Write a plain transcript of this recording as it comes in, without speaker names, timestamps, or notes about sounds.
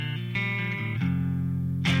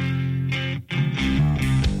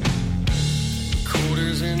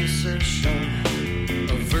session.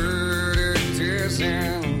 A verdict is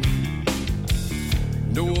in.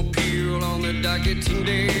 No appeal on the docket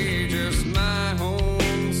today, just my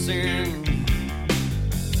own sin.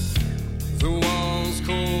 The walls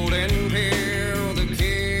cold and pale, the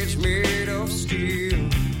cage made of steel.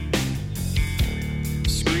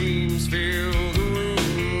 Screams fill the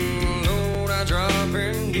room, Lord, I drop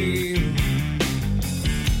and kneel.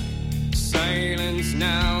 Silence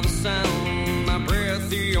now, the sound, my breath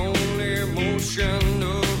the only emotion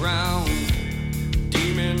around.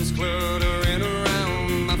 Demons cluttering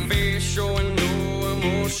around, my face showing no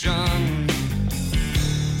emotion.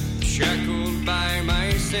 Shackled by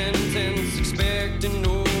my sentence, expecting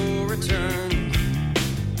no return.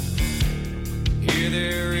 Here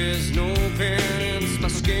there is no penance, my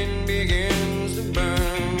skin begins to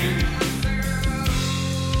burn.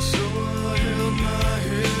 So I held my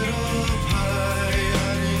head up high,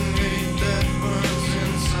 hiding hate that burns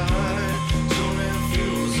inside. So many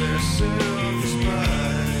fuels their self-respite.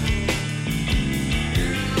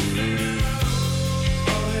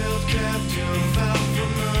 All held captive out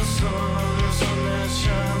from the sun, the sun that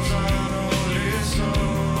shines on only sun.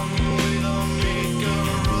 We don't make a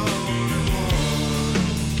road and one.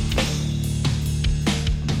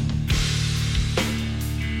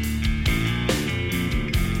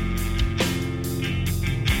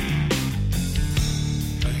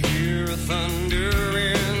 I hear a thunder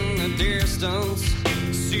in the distance,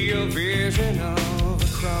 see a vision of a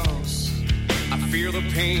cross. I feel the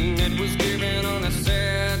pain that was given on a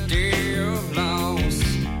sad day of loss.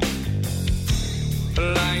 A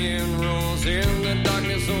lion rolls in the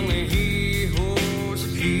darkness, only he holds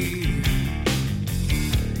the key.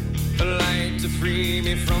 A light to free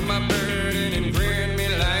me from my burden and bring me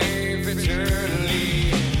life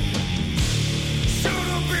eternally. Should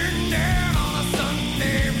have been there on a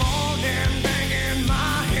Sunday morning, banging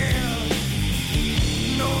my head.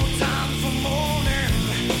 No time for mourning,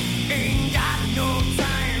 ain't got no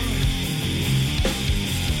time.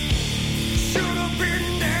 Should have been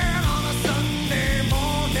there on a Sunday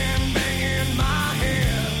morning, banging my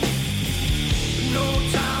head. No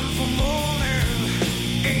time for mourning,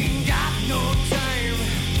 ain't got no time.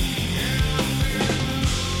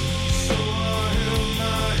 So I held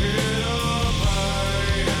my head up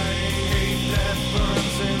high, I hate that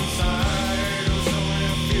burns inside. So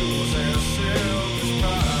many fuels and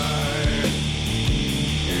self-pride.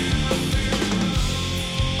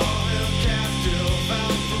 All held captive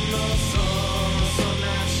out from the sun, the sun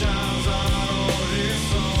that shines on our only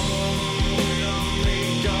sun. We don't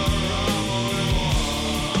make our own one.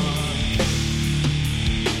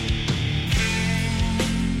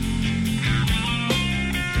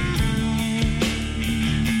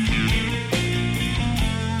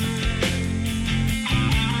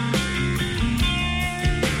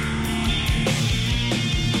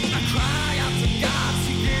 I cry out to God,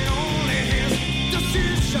 seeking only His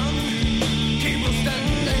decision. Cable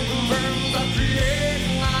standing confirms I create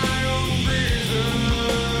my own prison.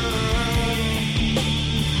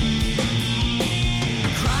 I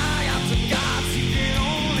cry out to God, seeking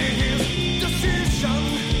only His decision.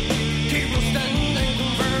 Cable standing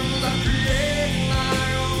confirms I create my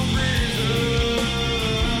own prison.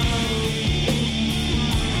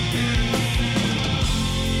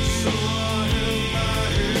 So I held my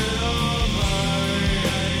head up high,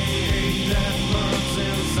 I hate that burns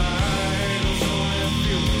inside. So many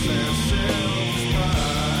fuels and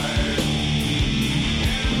self-pride.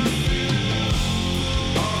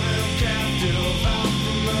 All held captive out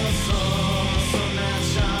from the sun, the sun that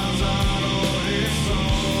shines on only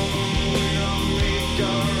sun. We don't make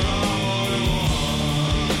our own one.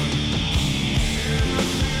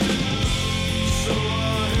 So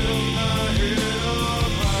I held my head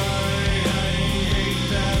up high, I hate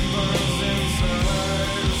that burns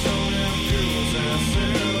inside. So many fuels and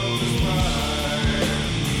self-pride.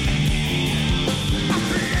 I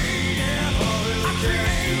created all held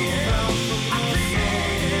captive out from the sun,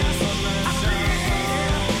 the sun that shines on only sun.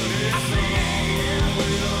 We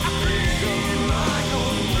don't make our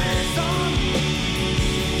own prison.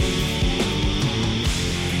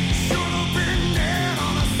 Should have been there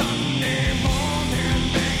on a Sunday morning,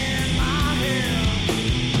 banging my head.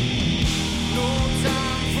 No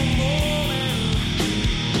time for mourning,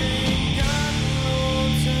 ain't got no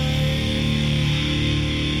time.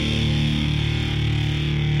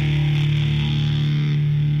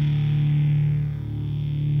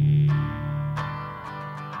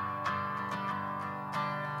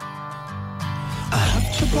 I have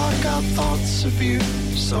to block out thoughts of you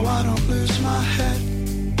so I don't lose my head.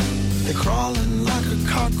 They're crawling like a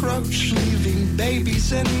cockroach, leaving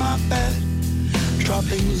babies in my bed.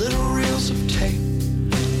 dropping little reels of tape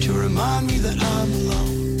to remind me that I'm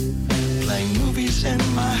alone, playing movies in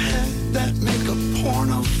my head that make a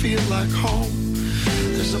porno feel like home.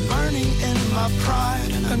 There's a burning in my pride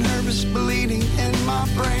and a nervous bleeding in my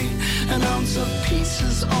brain. An ounce of peace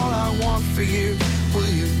is all I want for you. Will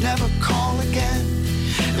you never call again?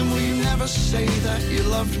 And will you never say that you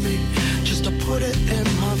loved me just to put it in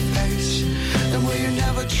my face? And will you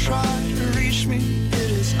never try to reach me? It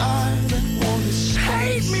is I that want to space.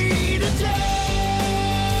 Hate me today.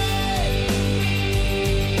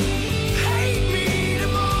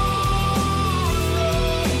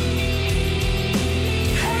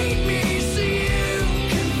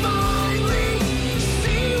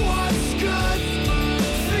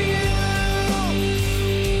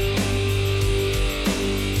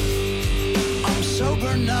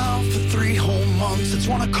 Now for 3 whole months. It's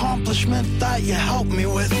one accomplishment that you helped me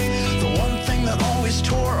with. The one thing that always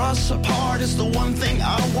tore us apart is the one thing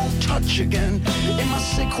I won't touch again. In my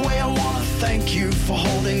sick way, I want to thank you for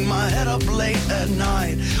holding my head up late at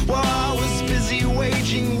night. While I was busy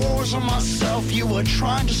waging wars on myself, you were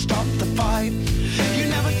trying to stop the fight. You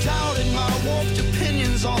never doubted my warped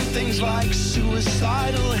opinions on things like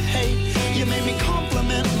suicidal hate. You made me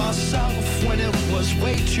compliment myself when it was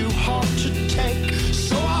way too hard to take.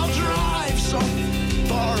 So I'll drive so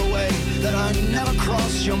far away that I never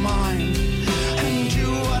cross your mind, and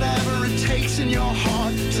do whatever it takes in your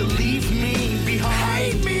heart to leave me behind.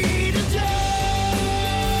 Hate me today.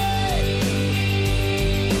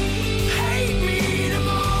 Hate me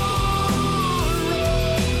tomorrow.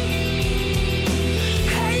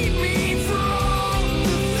 Hate me for all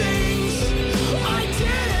the things I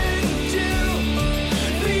didn't do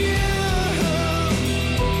for you.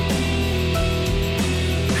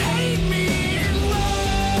 Hate me in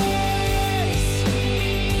ways,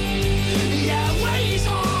 yeah, ways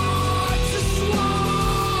hard to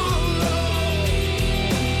swallow.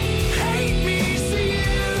 Hate me so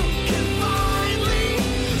you can finally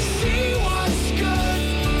see what's good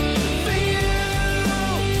for you.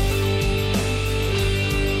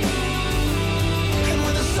 And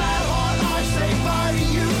with a sad heart I say bye to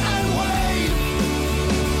you and wait,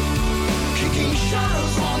 kicking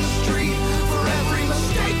shadows on the street for every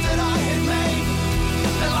mistake that I had made.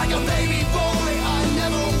 And like a baby boy I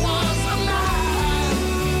never was a man.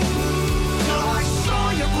 Till I saw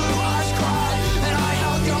your blue eyes cry and I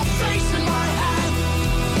held your face in my hand.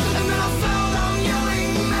 And then I fell down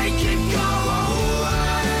yelling, make it go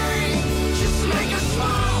away. Just make a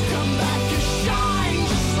smile come back and shine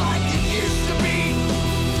just like it used to be.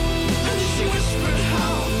 And she whispered,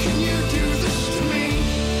 how can you do this to me?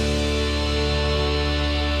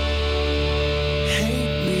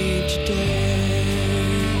 Hate me today.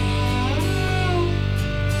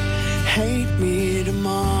 Hate me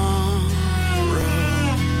tomorrow.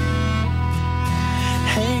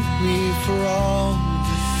 Hate me for all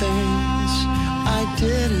the things I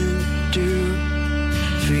didn't do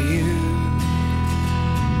for you.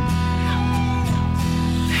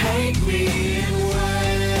 Hate me in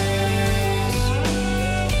ways,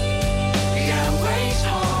 yeah, ways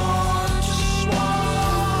hard to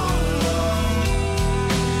swallow.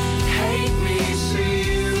 Hate me so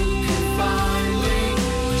you can finally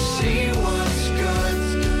see what's good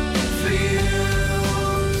for you.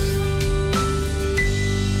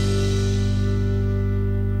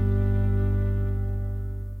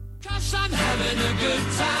 'Cause I'm having a good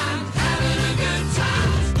time, having a good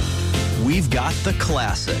time. We've got the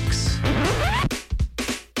classics.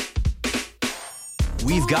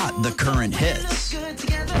 We've got the current hits.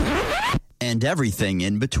 And everything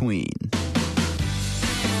in between.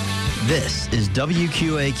 This is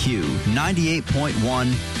WQAQ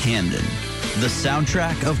 98.1 Hamden, the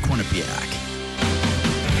soundtrack of Quinnipiac.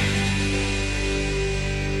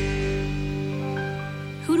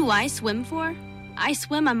 Who do I swim for? I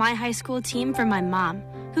swim on my high school team for my mom,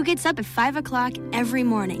 who gets up at 5 o'clock every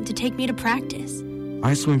morning to take me to practice.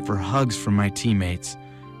 I swim for hugs from my teammates,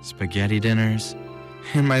 spaghetti dinners,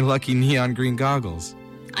 and my lucky neon green goggles.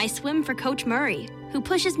 I swim for Coach Murray, who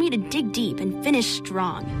pushes me to dig deep and finish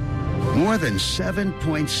strong. More than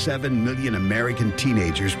 7.7 million American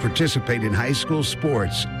teenagers participate in high school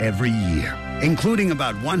sports every year, including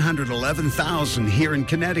about 111,000 here in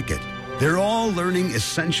Connecticut. They're all learning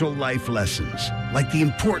essential life lessons, like the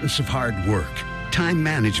importance of hard work, time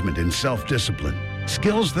management, and self-discipline.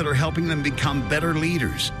 Skills that are helping them become better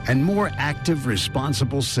leaders and more active,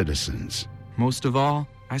 responsible citizens. Most of all,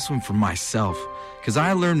 I swim for myself, because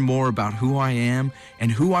I learn more about who I am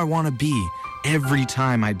and who I want to be every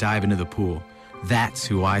time I dive into the pool. That's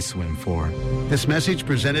who I swim for. This message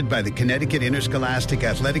presented by the Connecticut Interscholastic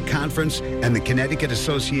Athletic Conference and the Connecticut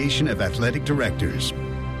Association of Athletic Directors.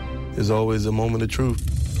 There's always a moment of truth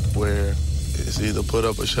where it's either put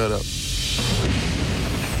up or shut up.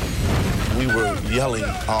 We were yelling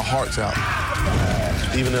our hearts out.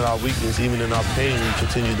 Even in our weakness, even in our pain, we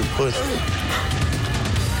continued to push.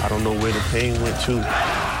 I don't know where the pain went to,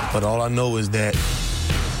 but all I know is that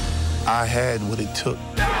I had what it took.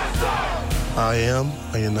 I am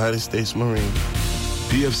a United States Marine.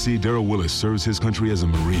 PFC Darrell Willis serves his country as a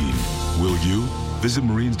Marine. Will you? Visit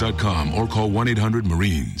Marines.com or call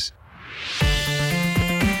 1-800-MARINES.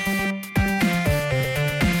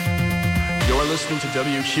 You're listening to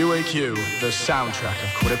WQAQ, the soundtrack of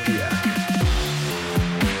Quinnipiac.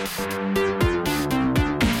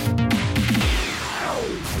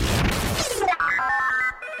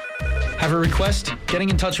 Have a request? Getting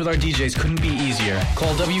in touch with our DJs couldn't be easier.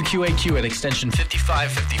 Call WQAQ at extension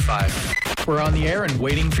 5555. We're on the air and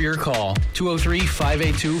waiting for your call.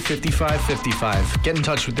 203-582-5555. Get in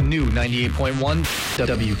touch with the new 98.1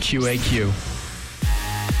 WQAQ.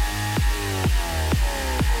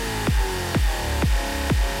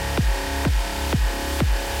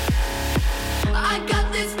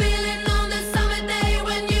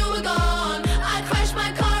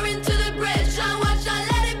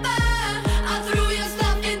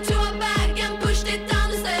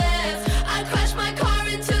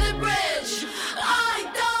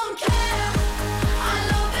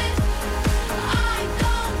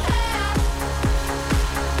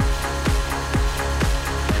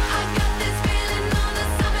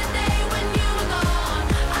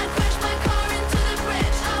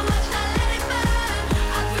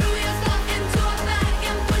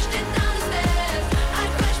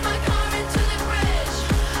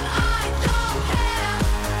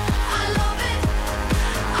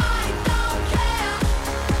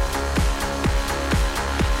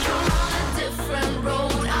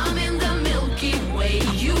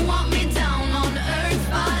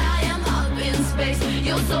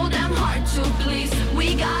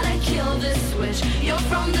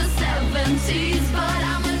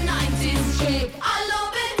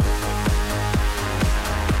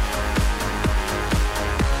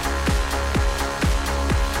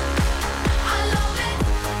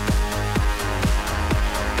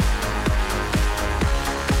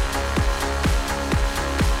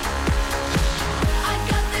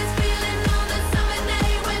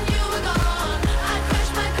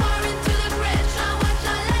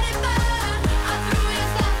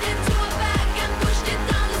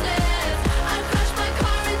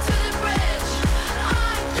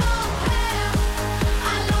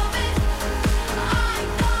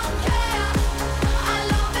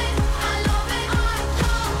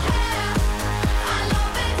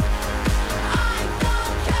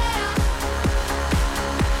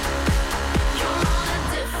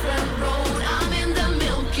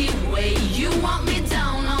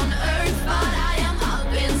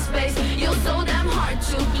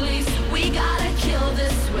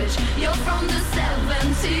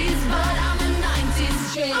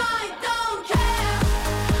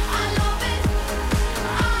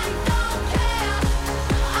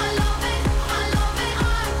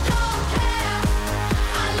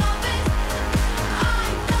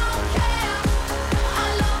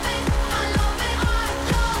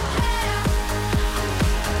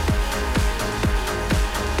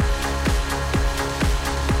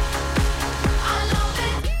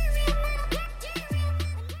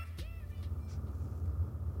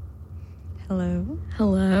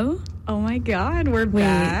 Hello? Oh my God, we're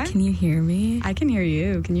back. Wait, can you hear me? I can hear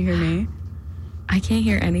you. Can you hear me? I can't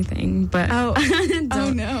hear anything, but... Oh,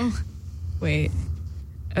 oh no. Wait.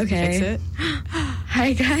 Okay. Fix it.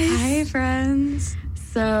 Hi, guys. Hi, friends.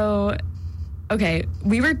 So, okay,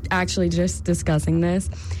 we were actually just discussing this,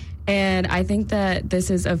 and I think that this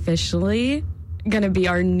is officially going to be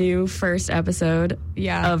our new first episode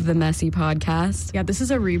of the Messy Podcast. Yeah, this is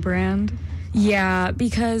a rebrand. Yeah,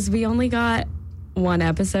 because we only got one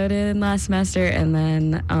episode in last semester, and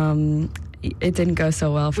then it didn't go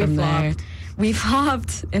so well from there. We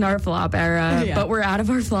flopped in our flop era, but we're out of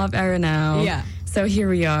our flop era now. Yeah. So here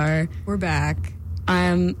we are. We're back.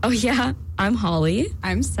 I'm Holly.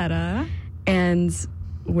 I'm Seda. And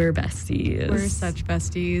we're besties. We're such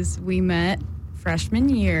besties. We met freshman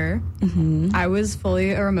year. Mm-hmm. I was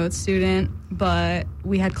fully a remote student, but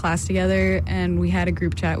we had class together and we had a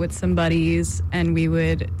group chat with some buddies and we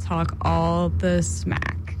would talk all the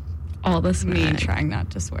smack. All the smack. Me trying not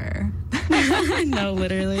to swear. No,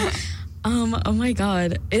 literally. Oh my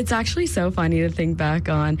God. It's actually so funny to think back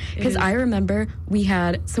on. Because I remember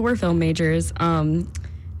we're film majors.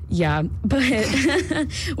 Yeah. But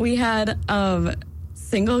we had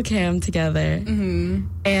single cam together. Mm-hmm.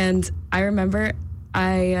 And I remember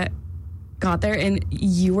I got there and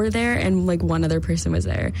you were there and like one other person was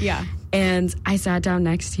there. Yeah. And I sat down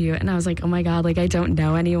next to you and I was like, oh my God, like I don't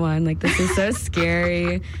know anyone. Like this is so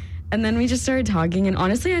scary. And then we just started talking and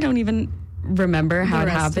honestly I don't even remember how it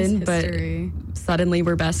happened, but suddenly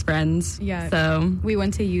we're best friends. Yeah. So we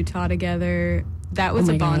went to Utah together. That was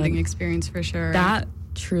a bonding experience for sure. That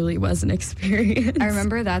truly was an experience. I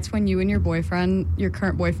remember that's when you and your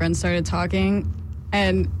current boyfriend started talking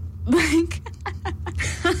and like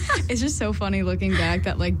it's just so funny looking back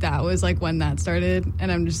that like that was like when that started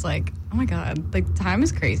and I'm just like, oh my God, like time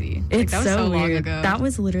is crazy. It's like, that was so long ago. That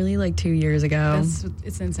was literally like 2 years ago.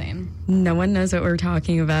 It's insane. No one knows what we're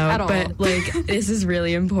talking about at all. But like this is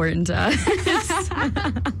really important to us.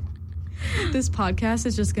 This podcast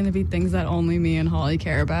is just going to be things that only me and Holly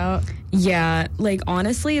care about. Yeah, like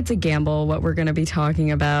honestly it's a gamble what we're going to be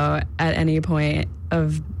talking about at any point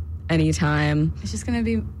of any time. It's just going to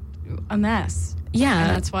be a mess. Yeah.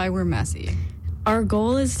 And that's why we're messy. Our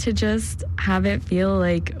goal is to just have it feel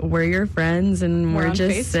like we're your friends and we're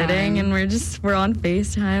just FaceTime. Sitting and we're on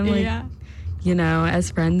FaceTime like, yeah. You know,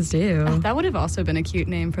 as friends do. That would have also been a cute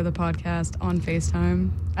name for the podcast, On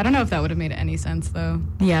FaceTime. I don't know if that would have made any sense though.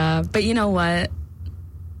 Yeah, but you know what?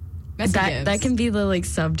 That can be the like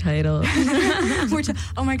subtitle.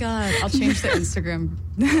 Oh my God, I'll change the Instagram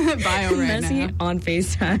bio right now. On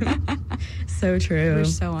FaceTime. So true. We're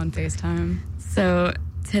so on FaceTime. So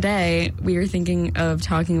today we were thinking of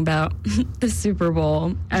talking about the Super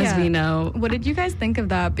Bowl, as we know. What did you guys think of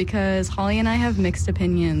that? Because Holly and I have mixed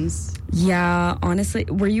opinions. Yeah, honestly.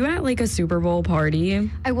 Were you at like a Super Bowl party?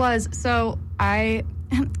 I was. So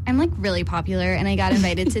I'm like really popular and I got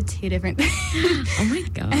invited to 2 different Oh my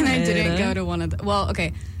God. And I didn't go to one of them. Well,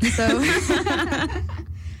 okay. So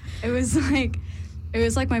it was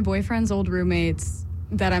like my boyfriend's old roommates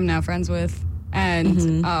that I'm now friends with.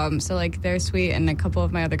 And so like they're sweet and a couple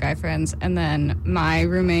of my other guy friends and then my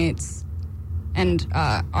roommates and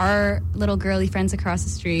our little girly friends across the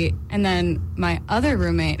street and then my other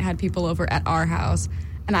roommate had people over at our house.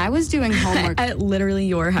 And I was doing homework. At literally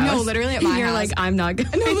your house? No, literally at my house. You're like, I'm not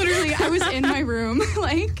going. No, literally, I was in my room.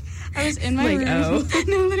 I was in my room. Oh.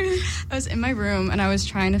 No, literally, I was in my room and I was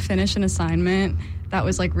trying to finish an assignment that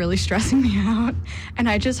was like really stressing me out. And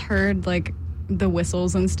I just heard like the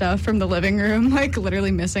whistles and stuff from the living room, like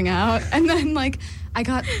literally missing out. And then like I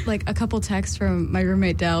got like a couple texts from my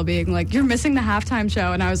roommate Dell being like, you're missing the halftime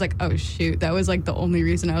show. And I was like, oh shoot, that was like the only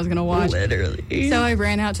reason I was going to watch. Literally. So I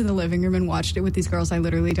ran out to the living room and watched it with these girls I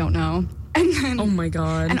literally don't know. And then, oh my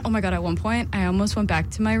God. And oh my God, at one point I almost went back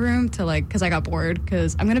to my room to like, cause I got bored.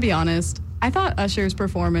 Cause I'm going to be honest, I thought Usher's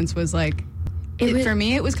performance was like, for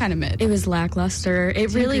me, it was kind of mid. It was lackluster.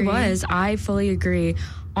 It really was. I fully agree.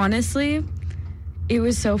 Honestly, it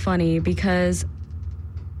was so funny because,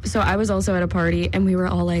 so I was also at a party and we were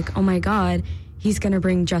all like, oh my God, he's going to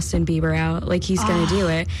bring Justin Bieber out. Like he's going to do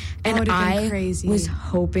it. And I was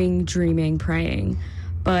hoping, dreaming, praying,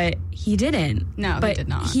 but he didn't. No, he did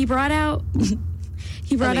not. He brought out...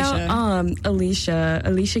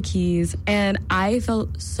 Alicia Keys, and I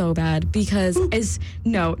felt so bad because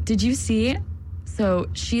did you see? So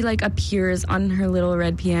she like appears on her little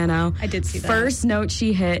red piano. I did see that. First note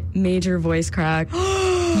she hit, major voice crack.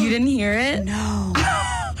 You didn't hear it? No.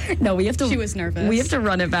 No, we have to. She was nervous. We have to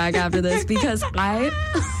run it back after this because I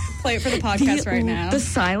play it for the podcast right now. The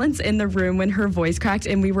silence in the room when her voice cracked,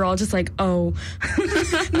 and we were all just like, "Oh,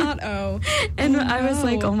 not oh." And I was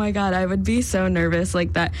like, "Oh my God, I would be so nervous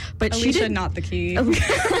like that." But Alicia, she did not the key.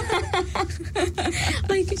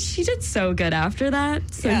 Like she did so good after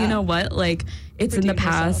that. So you know what? Like it's in the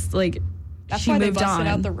past. Herself. Like that's she why moved they busted on.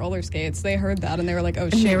 out the roller skates. They heard that and they were like, "Oh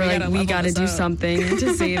shit!" And they were like, "We gotta do something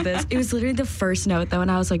to save this." It was literally the first note though,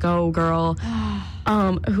 and I was like, "Oh girl."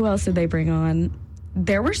 Who else did they bring on?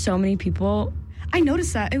 There were so many people. I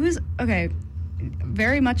noticed that. It was, okay,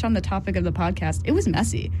 very much on the topic of the podcast. It was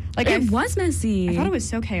messy. Like it was messy. I thought it was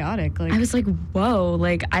so chaotic. Like I was like, whoa,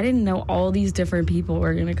 like I didn't know all these different people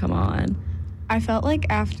were going to come on. I felt like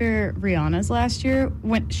after Rihanna's last year,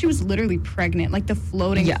 when she was literally pregnant, like the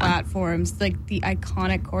floating platforms, like the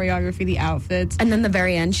iconic choreography, the outfits. And then the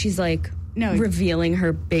very end, she's like... revealing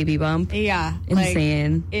her baby bump. Yeah.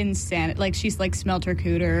 Insane. Like, insane. Like, she's, like, smelt her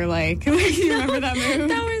cooter. Like you remember that move?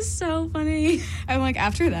 That was so funny. I'm like,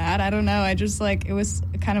 after that, I don't know. I just, like, it was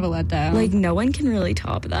kind of a letdown. Like, no one can really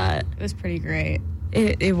top that. It was pretty great.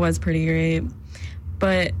 It was pretty great.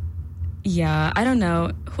 But Yeah, I don't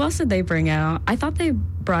know. Who else did they bring out? I thought they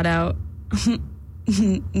brought out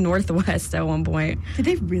Northwest at one point. Did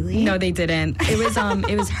they really? No, they didn't. It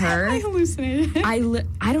was her. I hallucinated. I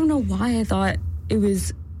don't know why I thought it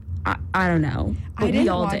was. I don't know. But I didn't we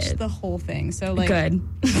all watch did. the whole thing, so like good.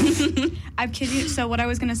 I'm kidding you. So what I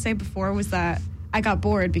was gonna say before was that I got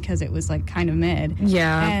bored because it was like kind of mid.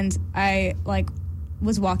 Yeah. And I like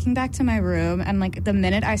was walking back to my room, and like the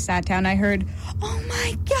minute I sat down, I heard, oh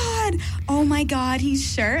my god, he's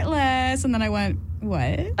shirtless, and then I went,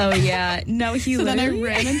 what? Oh yeah, no, he. So then I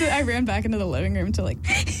ran back into the living room to like,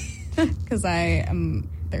 because I am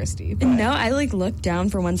thirsty. But. No, I like looked down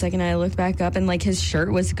for 1 second, I looked back up, and like his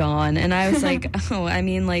shirt was gone, and I was like, oh, I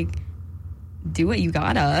mean, like, do what you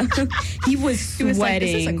gotta. He was sweating. Like,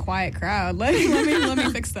 this is a quiet crowd. Let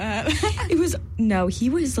me fix that.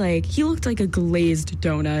 He looked like a glazed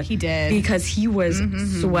donut. He did. Because he was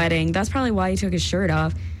sweating. That's probably why he took his shirt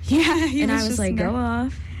off. Yeah, I was like, go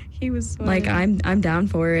off. He was sweating. Like, I'm down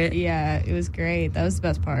for it. Yeah, it was great. That was the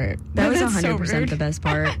best part. That was 100% the best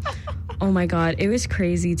part. Oh my god, it was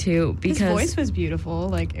crazy too because his voice was beautiful.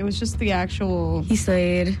 Like, it was just the actual. He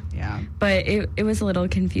slayed. Yeah, but it was a little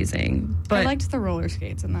confusing. But I liked the roller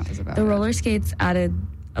skates, and that was about the roller skates added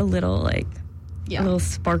a little a little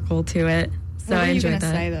sparkle to it. So I enjoyed that.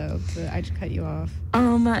 What were you gonna say though? I just cut you off.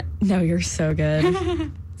 No, you're so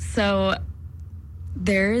good. So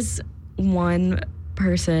there's one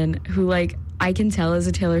person who like I can tell is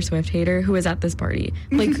a Taylor Swift hater who was at this party.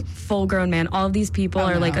 Like, full grown man. All of these people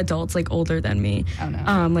are like adults, like older than me. Oh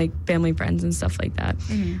no. Like family, friends, and stuff like that.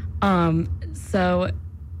 Mm-hmm. So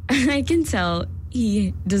I can tell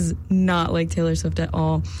he does not like Taylor Swift at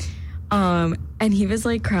all. And he was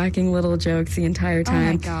like cracking little jokes the entire time.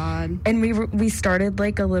 Oh my god. And we started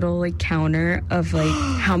like a little like counter of like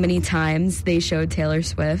how many times they showed Taylor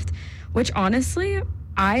Swift, which honestly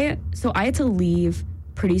I had to leave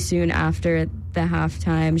pretty soon after the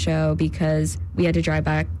halftime show because we had to drive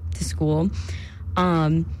back to school.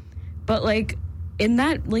 But like in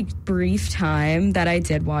that like brief time that I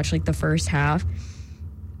did watch like the first half,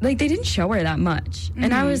 like they didn't show her that much.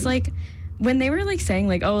 And I was like, when they were like saying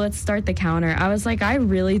like, oh, let's start the counter, I was like, I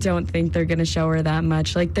really don't think they're gonna show her that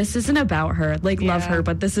much. Like, this isn't about her. Like, love her,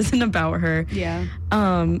 but this isn't about her. Yeah.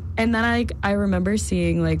 And then I remember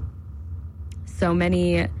seeing like so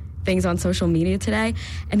many things on social media today,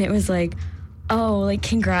 and it was like, oh, like,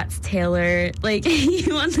 congrats Taylor, like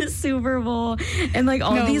you won the Super Bowl, and like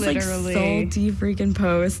all these literally. Like salty freaking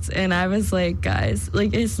posts, and I was like, guys,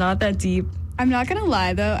 like, it's not that deep. I'm not gonna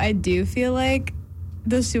lie though, I do feel like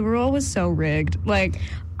the Super Bowl was so rigged. Like,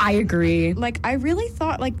 I agree. Like, I really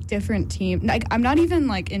thought like different teams, like, I'm not even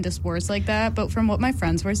like into sports like that, but from what my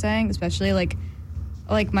friends were saying, especially like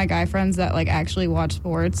my guy friends that like actually watch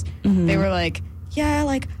sports, they were like, yeah,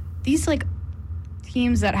 like these like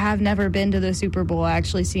teams that have never been to the Super Bowl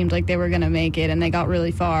actually seemed like they were going to make it, and they got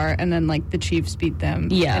really far, and then like the Chiefs beat them.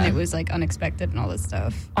 Yeah. And it was like unexpected and all this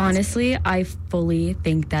stuff. Honestly, I fully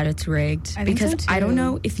think that it's rigged. Because I don't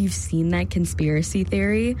know if you've seen that conspiracy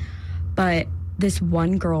theory, but this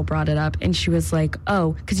one girl brought it up, and she was like,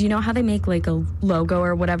 oh, because you know how they make like a logo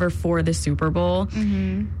or whatever for the Super Bowl?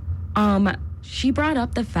 She brought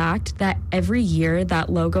up the fact that every year that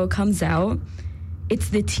logo comes out, it's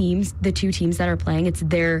the two teams that are playing, it's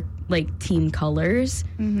their like team colors,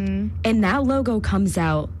 and that logo comes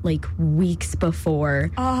out like weeks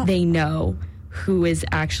before they know who is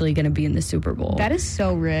actually going to be in the Super Bowl. That is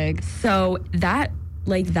so rigged. So that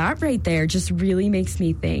right there just really makes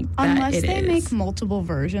me think unless they make multiple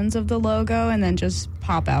versions of the logo and then just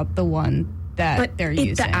pop out the one that they're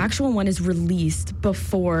using. The actual one is released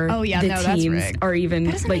before the teams are even.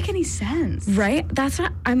 That doesn't make any sense, right? That's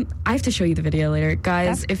not. I have to show you the video later,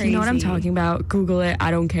 guys. If you know what I'm talking about, Google it.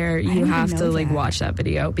 I don't care. You have to like watch that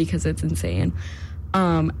video because it's insane.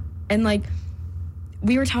 And like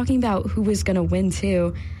we were talking about who was gonna win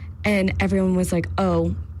too, and everyone was like,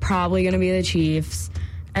 "Oh, probably gonna be the Chiefs."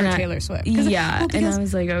 And Taylor Swift. Yeah, and I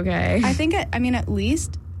was like, okay. I think. I mean, at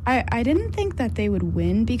least. I didn't think that they would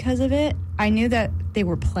win because of it. I knew that they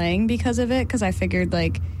were playing because of it, because I figured,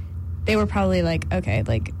 like, they were probably like, okay,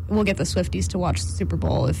 like, we'll get the Swifties to watch the Super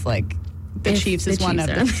Bowl if, like, the Chiefs is one of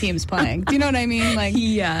the teams playing. Do you know what I mean? Like,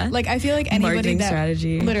 yeah. Like, I feel like anybody marketing that...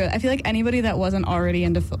 strategy. Literally, I feel like anybody that wasn't already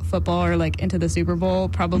into football or, like, into the Super Bowl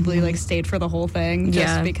probably, like, stayed for the whole thing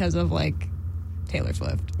just because of, like, Taylor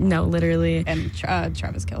Swift. No, literally. And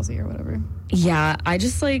Travis Kelce or whatever. Yeah, I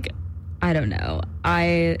just, like... I don't know.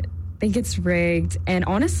 I think it's rigged. And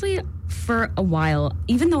honestly, for a while,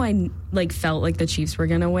 even though I like felt like the Chiefs were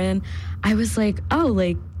going to win, I was like, oh,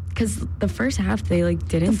 like because the first half they like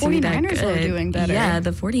didn't do that good. The 49ers were doing better. Yeah,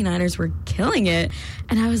 the 49ers were killing it.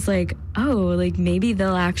 And I was like, oh, like maybe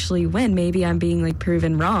they'll actually win. Maybe I'm being like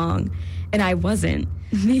proven wrong. And I wasn't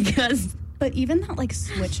because... But even that, like,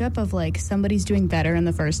 switch up of, like, somebody's doing better in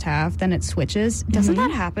the first half, then it switches. Doesn't that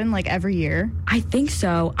happen, like, every year? I think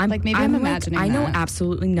so. I'm imagining I know that.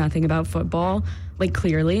 absolutely nothing about football, like,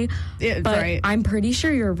 clearly. Yeah, but right. I'm pretty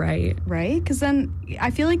sure you're right. Right? Because then I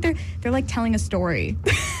feel like they're like, telling a story.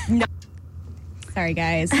 No. Sorry,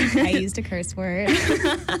 guys. I used a curse word.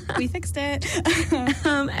 We fixed it.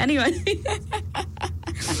 Anyway.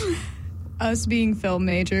 Us being film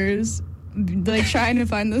majors... like trying to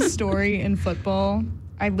find the story in football,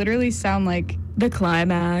 I literally sound like the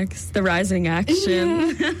climax, the rising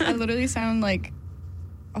action. Yeah. I literally sound like.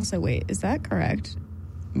 Also, wait, is that correct?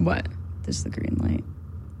 What? This is the green light.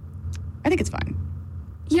 I think it's fine.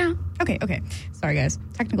 Yeah. Okay. Sorry, guys.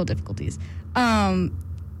 Technical difficulties.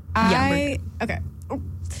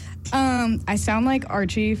 I sound like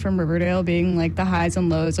Archie from Riverdale being like the highs and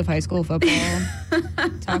lows of high school football,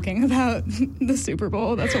 talking about the Super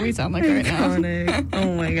Bowl. That's what we sound like right now.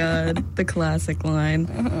 Oh my God. The classic line.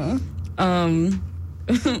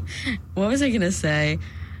 What was I going to say?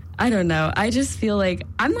 I don't know. I just feel like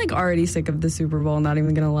I'm like already sick of the Super Bowl, not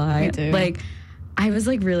even going to lie. Me too. Like, I was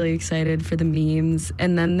like really excited for the memes.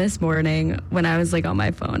 And then this morning when I was like on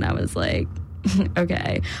my phone, I was like,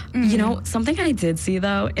 okay. You know, something I did see,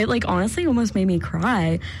 though, it, like, honestly almost made me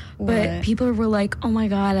cry. But people were like, oh, my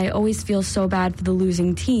God, I always feel so bad for the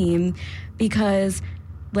losing team because,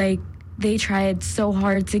 like, they tried so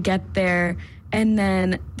hard to get there, and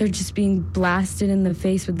then they're just being blasted in the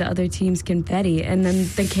face with the other team's confetti. And then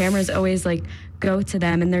the cameras always, like, go to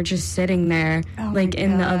them, and they're just sitting there, like,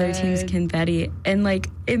 in the other team's confetti. And, like,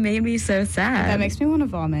 it made me so sad. That makes me want to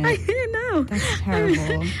vomit. I know. That's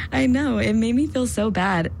terrible. I know. It made me feel so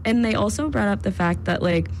bad. And they also brought up the fact that,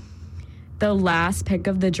 like, the last pick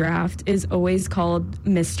of the draft is always called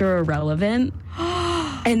Mr. Irrelevant.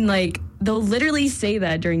 And, like, they'll literally say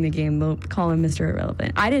that during the game. They'll call him Mr.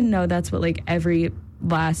 Irrelevant. I didn't know that's what, like, every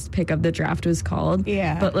last pick of the draft was called.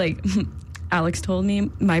 Yeah. But, like... Alex told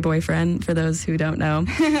me, my boyfriend, for those who don't know,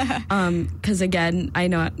 because, again, I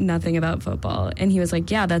know nothing about football. And he was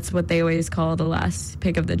like, yeah, that's what they always call the last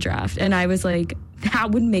pick of the draft. And I was like,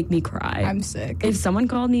 that would make me cry. I'm sick. If someone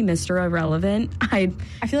called me Mr. Irrelevant, I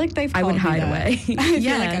feel like I would hide away. I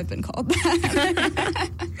feel like I've been called that.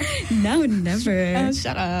 No, never.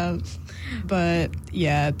 Shut up. But,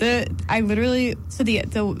 yeah, I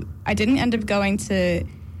didn't end up going to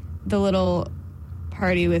the little...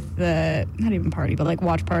 party with the not even party but like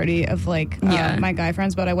watch party of like my guy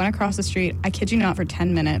friends, but I went across the street, I kid you not, for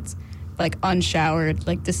 10 minutes, like unshowered,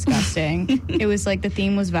 like disgusting. It was like the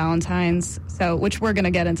theme was Valentine's, so which we're gonna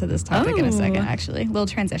get into this topic in a second, actually. Little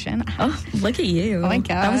transition. Oh, look at you. Oh my God,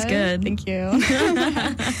 that was good. Thank you.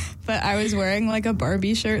 But I was wearing like a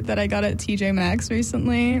Barbie shirt that I got at TJ Maxx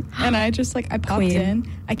recently, and I just like I popped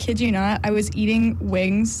in, I kid you not, I was eating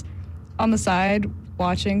wings on the side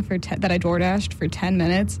watching that I DoorDashed for 10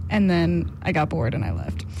 minutes, and then I got bored and I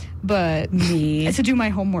left. But I had to do my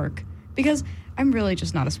homework because I'm really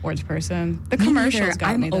just not a sports person. The commercials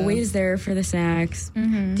got me, though. I'm always there for the snacks.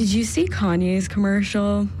 Mm-hmm. Did you see Kanye's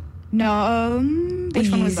commercial? No. Which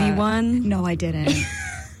one was that? One? No, I didn't.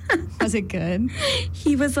 Was it good?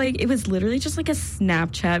 He was like, it was literally just like a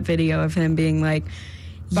Snapchat video of him being like,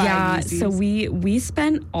 yeah, so we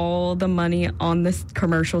spent all the money on this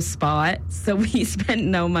commercial spot, so we spent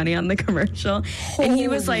no money on the commercial. And he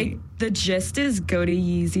was like, the gist is go to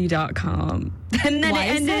Yeezy.com. And then Why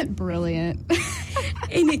is that brilliant?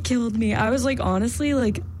 And it killed me. I was like, honestly,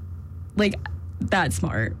 like that's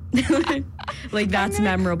smart. Like, that's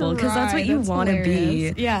memorable, because that's what you want to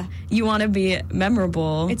be. Yeah. You want to be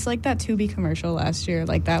memorable. It's like that Tubi commercial last year.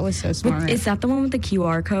 Like, that was so smart. Is that the one with the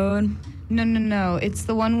QR code? No. It's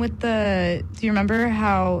the one with the... Do you remember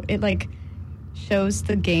how it, like, shows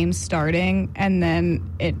the game starting and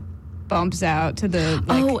then it bumps out to the...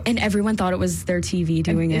 Like, and everyone thought it was their TV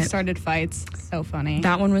doing it. It started fights. So funny.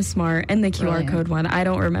 That one was smart. And the QR code one, I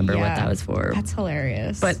don't remember what that was for. That's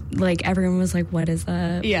hilarious. But, like, everyone was like, what is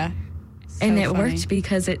that? Yeah. And it worked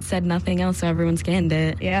because it said nothing else, so everyone scanned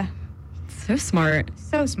it. Yeah. So smart.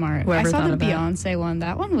 So smart. I saw the Beyonce one.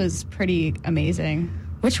 That one was pretty amazing.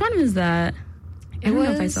 Which one was that? I don't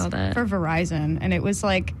know if I saw that. For Verizon, and it was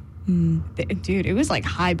like, dude, it was like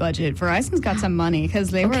high budget. Verizon's got some money because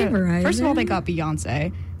they were. Verizon. First of all, they got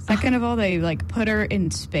Beyonce. Second of all, they like put her in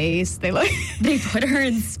space. They put her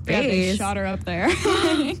in space. Yeah, they shot her up there.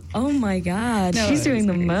 Oh my God, she's doing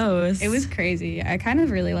the most. It was crazy. I kind of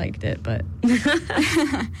really liked it, but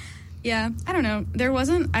Yeah, I don't know.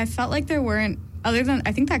 I felt like there weren't, other than,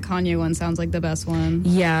 I think that Kanye one sounds like the best one.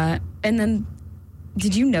 Yeah, and then,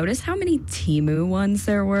 did you notice how many Temu ones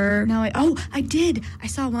there were? No, I did. I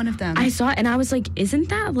saw one of them. I saw it, and I was like, isn't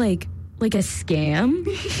that like a scam?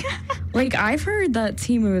 Like, I've heard that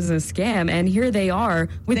Temu is a scam, and here they are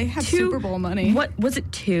with they have Super Bowl money. What was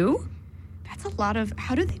it, 2? That's a lot of,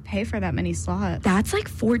 how do they pay for that many slots? That's like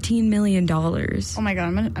 $14 million. Oh my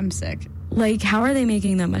God, I'm sick. Like, how are they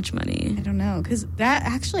making that much money? I don't know, because that,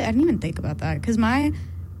 actually, I didn't even think about that, because my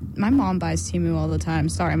mom buys Temu all the time.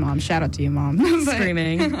 Sorry, Mom. Shout out to you, Mom.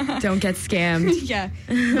 Screaming. Don't get scammed. Yeah.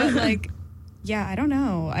 But, like, yeah, I don't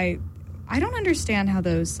know. I don't understand how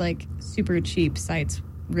those, like, super cheap sites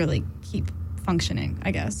really keep functioning,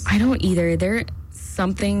 I guess. I don't either. There's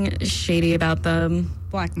something shady about them.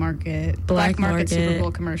 Black market Super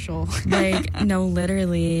Bowl commercial. Like, no,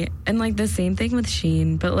 literally. And, like, the same thing with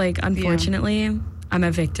Shein. But, like, unfortunately, I'm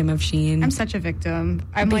a victim of Shein. I'm such a victim.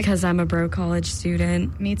 Because I'm a broke college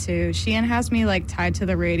student. Me too. Shein has me, like, tied to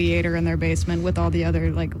the radiator in their basement with all the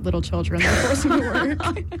other, like, little children that force me to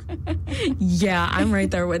work. Yeah, I'm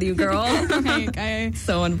right there with you, girl.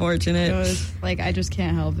 So unfortunate. I just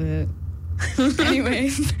can't help it.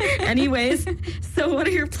 Anyways, so what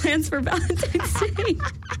are your plans for Valentine's Day?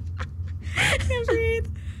 I can't breathe.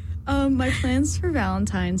 My plans for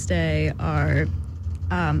Valentine's Day are,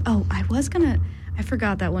 I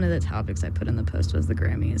forgot that one of the topics I put in the post was the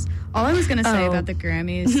Grammys. All I was going to say about the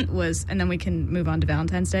Grammys was, and then we can move on to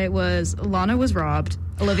Valentine's Day, was Lana was robbed.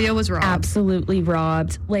 Olivia was robbed. Absolutely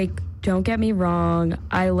robbed. Like, don't get me wrong.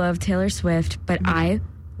 I love Taylor Swift, but I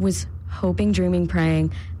was hoping, dreaming,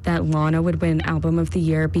 praying that Lana would win Album of the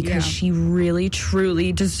Year because she really,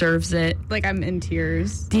 truly deserves it. Like, I'm in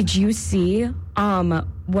tears. Did you see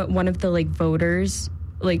what one of the, like, voters,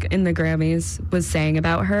 like, in the Grammys was saying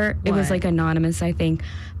about her? What? It was, like, anonymous, I think.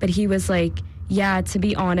 But he was like, yeah, to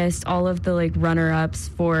be honest, all of the, like, runner-ups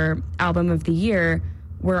for Album of the Year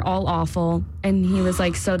were all awful. And he was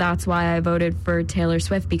like, so that's why I voted for Taylor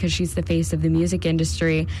Swift, because she's the face of the music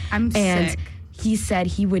industry. I'm sick. He said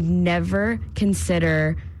he would never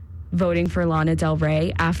consider voting for Lana Del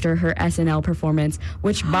Rey after her SNL performance,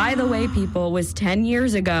 which, by the way, people, was 10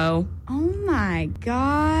 years ago. Oh, my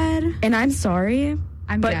God. And I'm sorry,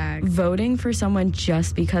 but gagged. Voting for someone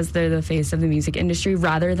just because they're the face of the music industry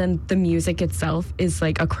rather than the music itself is,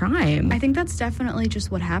 like, a crime. I think that's definitely just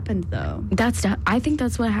what happened, though. I think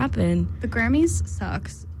that's what happened. The Grammys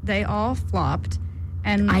sucks. They all flopped,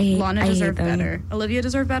 and Lana deserved better. Olivia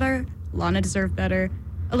deserved better. Lana deserved better.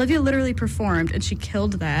 Olivia literally performed, and she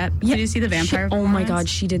killed that. Yeah, did you see the vampire performance? Oh, my God,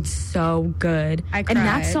 she did so good. I cried. And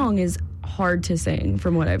that song is hard to sing,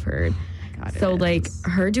 from what I've heard. God, so, like,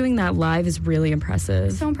 her doing that live is really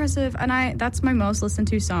impressive. So impressive. And that's my most listened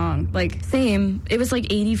to song. Like, same. It was,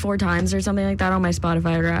 like, 84 times or something like that on my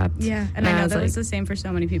Spotify Wrapped. Yeah, and I know that was the same for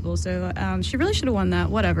so many people. So she really should have won that.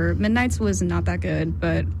 Whatever. Midnight's was not that good,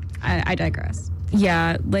 but I digress.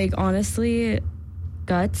 Yeah, like, honestly,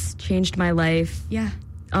 Guts changed my life. Yeah.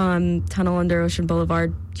 Tunnel Under Ocean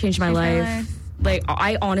Boulevard changed my life. Like,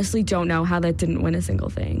 I honestly don't know how that didn't win a single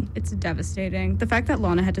thing. It's devastating. The fact that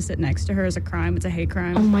Lana had to sit next to her is a crime. It's a hate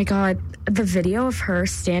crime. Oh, my God. The video of her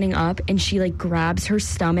standing up and she, like, grabs her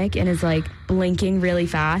stomach and is, like, blinking really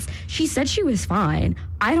fast. She said she was fine.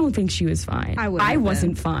 I don't think she was fine. I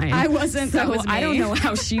wasn't fine. I wasn't. So that was me. I don't know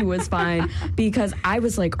how she was fine because I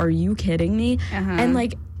was like, are you kidding me? And,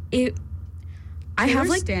 like, I have,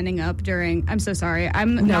 like, standing up during. I'm so sorry.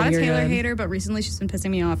 I'm not a Taylor hater, but recently she's been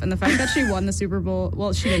pissing me off. And the fact that she won the Super Bowl.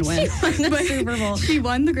 Well, she didn't win. She won the Super Bowl. She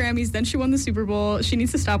won the Grammys, then she won the Super Bowl. She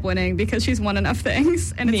needs to stop winning because she's won enough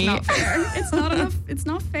things, and it's not fair. It's not enough. It's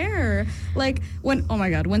not fair. Like when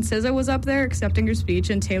when SZA was up there accepting her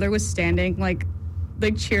speech and Taylor was standing like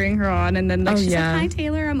cheering her on, and then she's like, "Hi,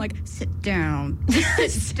 Taylor." I'm like, "Sit down,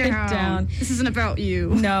 sit down. This isn't about you."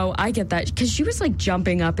 No, I get that because she was like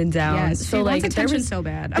jumping up and down. Yes, so like there was so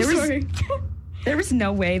bad. I'm sorry. There was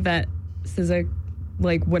no way that SZA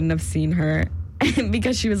like wouldn't have seen her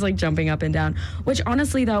because she was like jumping up and down. Which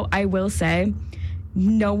honestly, though, I will say,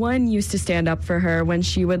 no one used to stand up for her when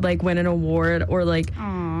she would like win an award or like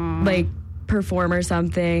perform or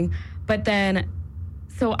something. But then.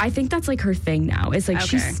 So I think that's, like, her thing now. Is, like,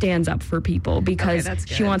 she stands up for people because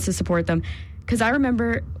she wants to support them. Because I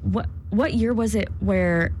remember, what year was it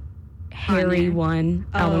where Harry won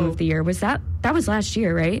Album of the Year? Was that was last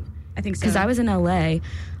year, right? I think so. Because I was in L.A.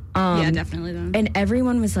 Yeah, definitely, though. And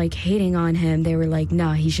everyone was, like, hating on him. They were like,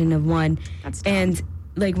 nah, he shouldn't have won. That's dumb. And,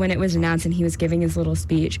 like, when it was announced and he was giving his little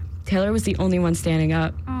speech, Taylor was the only one standing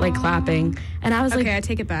up, like, clapping. And I was like... Okay, I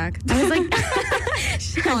take it back. I was like...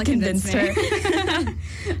 I convinced her.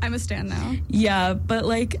 I'm a stan now. Yeah, but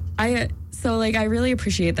I really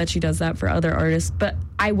appreciate that she does that for other artists. But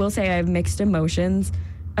I will say I have mixed emotions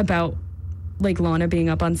about Lana being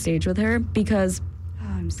up on stage with her because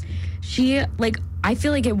she I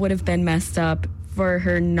feel like it would have been messed up for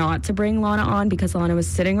her not to bring Lana on because Lana was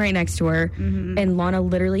sitting right next to her, and Lana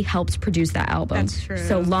literally helped produce that album. That's true.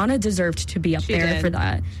 So Lana deserved to be up there for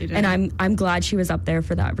that. She did. And I'm glad she was up there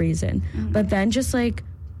for that reason. But then just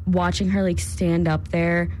watching her stand up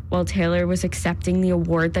there while Taylor was accepting the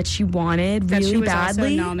award that she wanted that really she was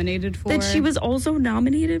badly, also nominated for. that she was also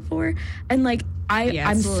nominated for, and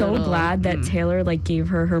I'm so glad that Taylor gave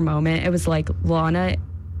her moment. It was Lana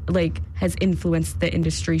has influenced the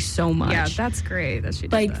industry so much. Yeah, that's great that she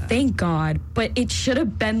did that. Thank God. But it should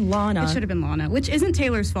have been Lana. It should have been Lana, which isn't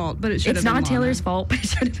Taylor's fault, but it should have been Lana. It's not Taylor's fault, but it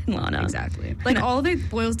should have been Lana. Exactly. All of it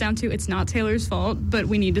boils down to it's not Taylor's fault, but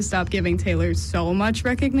we need to stop giving Taylor so much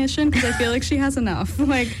recognition because I feel like she has enough.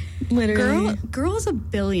 Literally. Girl is a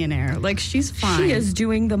billionaire. She's fine. She is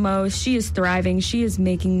doing the most. She is thriving. She is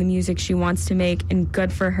making the music she wants to make, and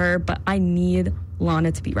good for her, but I need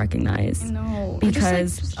Lana to be recognized. I know.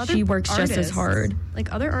 Because she works just as hard.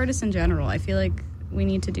 Other artists in general, I feel like we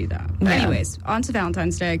need to do that. But Yeah. anyways, on to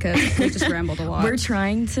Valentine's Day because we just rambled a lot. We're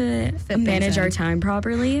trying to manage our time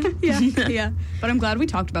properly. yeah. But I'm glad we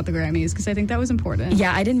talked about the Grammys because I think that was important.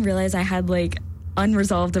 Yeah, I didn't realize I had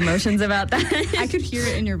unresolved emotions about that. I could hear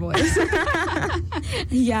it in your voice.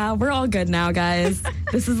 Yeah, we're all good now, guys.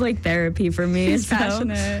 This is therapy for me. She's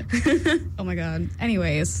passionate. Oh my God.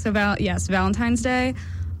 Anyways, so Valentine's Day.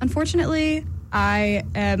 Unfortunately, I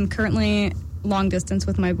am currently long distance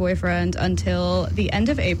with my boyfriend until the end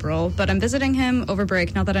of April, but I'm visiting him over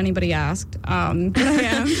break. Not that anybody asked, but I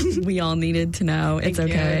am. We all needed to know. It's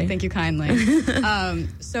okay. Thank you kindly.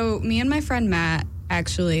 So me and my friend Matt,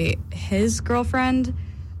 actually, his girlfriend,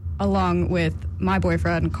 along with my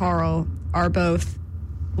boyfriend Carl, are both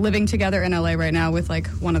living together in LA right now with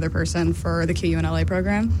one other person for the QUNLA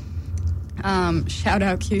program. Shout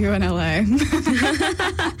out QUNLA.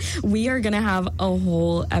 We are going to have a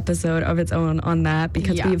whole episode of its own on that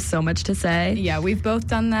because we have so much to say. Yeah, we've both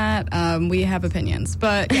done that. We have opinions.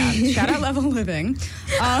 But yeah, shout out Level Living.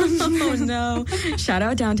 Oh no. Shout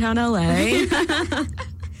out downtown LA.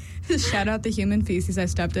 Shout out the human feces I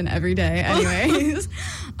stepped in every day. Anyways.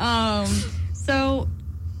 So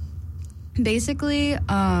basically,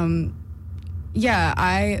 me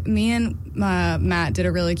and Matt did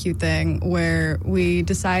a really cute thing where we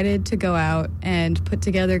decided to go out and put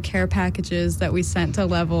together care packages that we sent to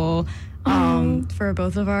Level for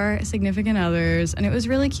both of our significant others. And it was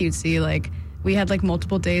really cutesy. We had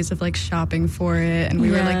multiple days of shopping for it, and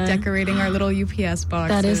we were decorating our little UPS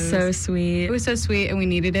boxes. That is so sweet. It was so sweet, and we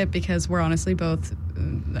needed it because we're honestly both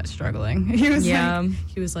struggling. He was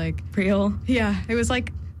real. Yeah, it was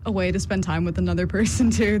a way to spend time with another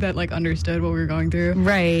person too that understood what we were going through.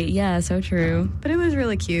 Right. Yeah. So true. But it was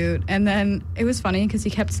really cute, and then it was funny because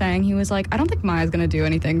he kept saying he was I don't think Maya's gonna do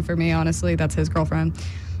anything for me. Honestly, that's his girlfriend.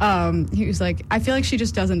 He was I feel like she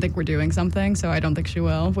just doesn't think we're doing something, so I don't think she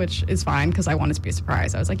will, which is fine because I want it to be a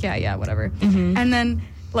surprise. I was yeah, whatever. Mm-hmm. And then,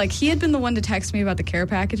 he had been the one to text me about the care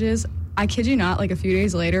packages. I kid you not, a few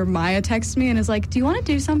days later, Maya texts me and is do you want to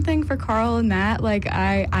do something for Carl and Matt?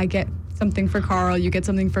 I get something for Carl, you get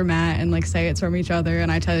something for Matt, and say it's from each other,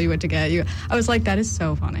 and I tell you what to get you. I was that is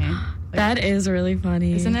so funny. That is really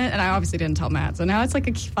funny. Isn't it? And I obviously didn't tell Matt, so now it's a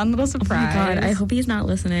fun little surprise. Oh my God, I hope he's not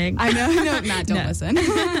listening. I know, Matt, don't listen.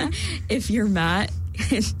 If you're Matt,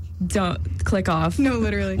 don't click off. No,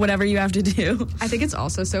 literally. Whatever you have to do. I think it's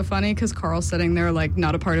also so funny because Carl's sitting there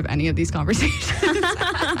not a part of any of these conversations.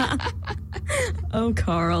 Oh,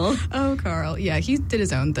 Carl. Yeah, he did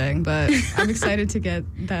his own thing, but I'm excited to get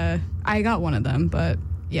I got one of them, but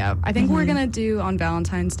yeah, I think we're going to do on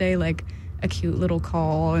Valentine's Day a cute little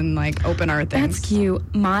call and open our things. That's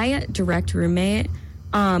cute. My direct roommate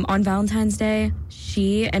on Valentine's Day,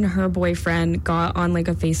 she and her boyfriend got on a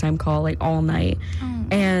FaceTime call all night.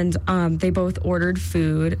 And they both ordered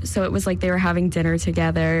food, so it was they were having dinner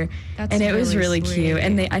together. That's and it was really sweet. cute.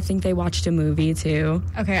 And I think they watched a movie too.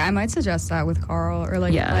 Okay, I might suggest that with Carl or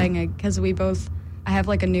playing it because I have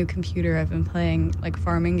a new computer I've been playing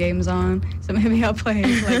farming games on, so maybe I'll play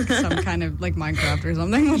some kind of Minecraft or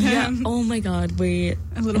something with him. Oh my God, wait.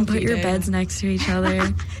 A little put your beds next to each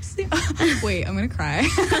other. Wait, I'm gonna cry.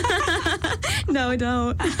 No,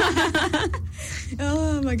 don't.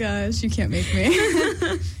 Oh my gosh, you can't make me.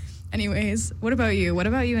 Anyways, what about you? What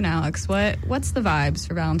about you and Alex? What's the vibes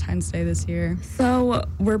for Valentine's Day this year? So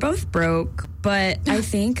we're both broke, but I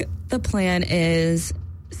think the plan is,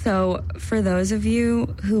 so for those of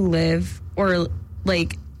you who live or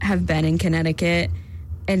have been in Connecticut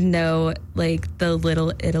and know, like, the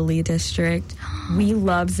Little Italy district, we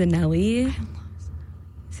love Zanelli.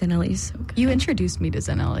 Zanelli's so good. You introduced me to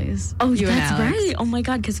Zanelli's. Oh, that's right. Oh, my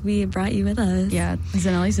God, because we brought you with us. Yeah,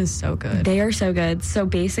 Zanelli's is so good. They are so good. So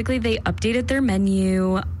basically, they updated their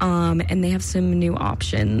menu, and they have some new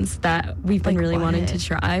options that we've been really wanting to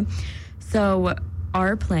try. So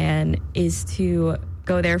our plan is to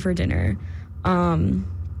go there for dinner.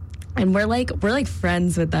 And we're like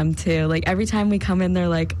friends with them too. Like every time we come in, they're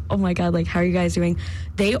like, "Oh my God, like how are you guys doing?"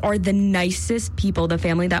 They are the nicest people. The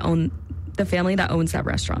family that owns that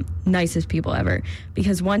restaurant, nicest people ever.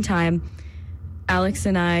 Because one time, Alex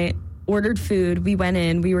and I ordered food. We went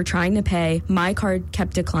in. We were trying to pay. My card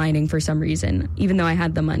kept declining for some reason, even though I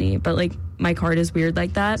had the money. But like my card is weird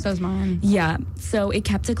like that. So is mine. Yeah. So it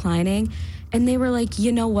kept declining, and they were like,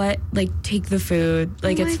 "You know what? Like take the food.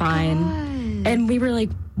 Like it's fine." God. And we were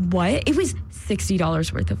like, what? It was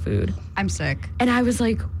 $60 worth of food. I'm sick. And I was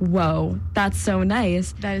like, whoa, that's so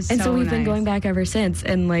nice. That is and so so we've nice. been going back ever since,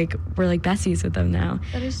 and like we're like besties with them now.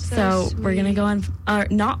 That is so sweet. We're gonna go on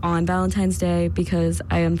not on Valentine's Day because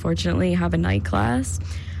I unfortunately have a night class.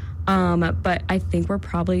 But I think we're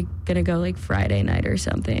probably gonna go like Friday night or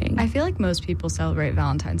something. I feel like most people celebrate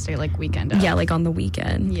Valentine's Day like weekend. Yeah, like on the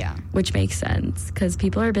weekend. Yeah, which makes sense because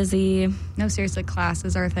people are busy. No, seriously,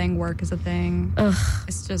 classes are a thing. Work is a thing. Ugh,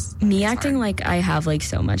 it's just me acting like I have like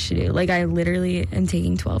so much to do. Like I literally am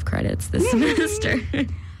taking 12 credits this semester.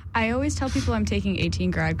 I always tell people I'm taking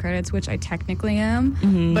 18 grad credits, which I technically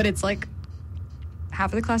am, but it's like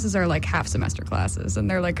half of the classes are like half semester classes, and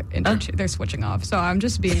they're like they're switching off. So I'm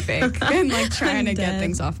just being fake and like trying to get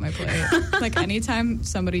things off my plate. Like anytime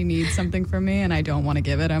somebody needs something from me and I don't want to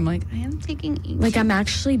give it, I'm like, I am taking 18. Like I'm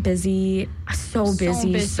actually busy, so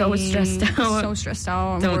busy, so stressed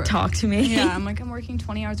out. Don't talk to me. Yeah, I'm like, I'm working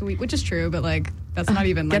 20 hours a week, which is true, but like that's not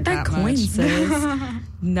even like get that coin, much. sis.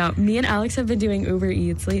 No, me and Alex have been doing Uber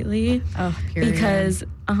Eats lately. Oh, period. Because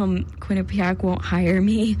Quinnipiac won't hire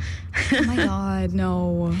me. Oh my God,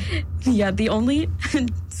 no. Yeah, the only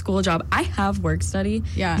school job I have work study.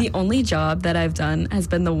 Yeah. The only job that I've done has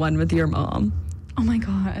been the one with your mom. Oh my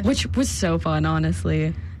God. Which was so fun,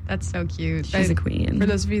 honestly. That's so cute. She's a queen. For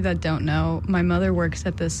those of you that don't know, my mother works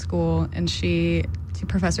at this school, and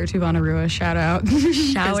Professor Tuvana Rua, shout out.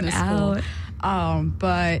 Shout out.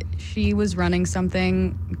 But she was running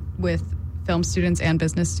something with film students and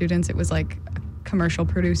business students. It was like a commercial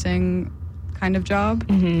producing kind of job,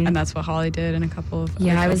 and that's what Holly did and a couple of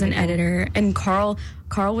I was an editor, and Carl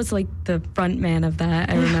was like the front man of that.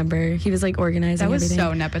 I remember he was like organizing everything.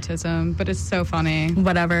 So nepotism, but it's so funny.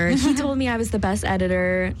 Whatever. He told me I was the best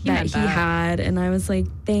editor that he had, and I was like,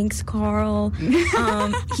 thanks, Carl.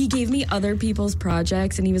 He gave me other people's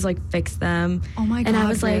projects, and he was like, fix them. Oh my God, and I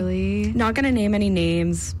was really? like, not gonna name any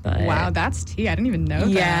names, but wow, that's tea. I didn't even know that.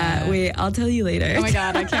 Yeah, wait, I'll tell you later. Oh my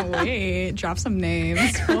God, I can't wait. Drop some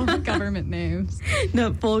names, full government names.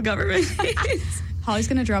 No, full government names. Holly's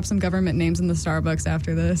gonna drop some government names in the Starbucks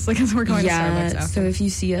after this. Like, as we're going to Starbucks after. So if you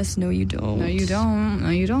see us, no, you don't. No, you don't. No,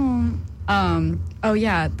 you don't. Oh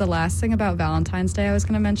yeah, the last thing about Valentine's Day I was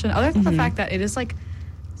gonna mention, other than the fact that it is like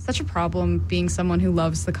such a problem being someone who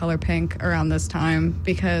loves the color pink around this time,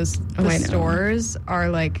 because the stores are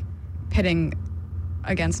like pitting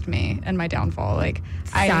against me and my downfall. Like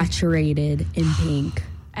saturated in pink.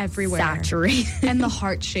 Everywhere. Saturated. And the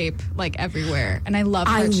heart shape, like, everywhere. And I love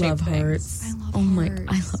heart-shaped things. I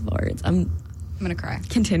love hearts. I'm gonna cry.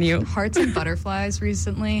 Continue. Hearts and butterflies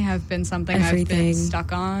recently have been something I've been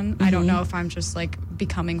stuck on. I don't know if I'm just, like,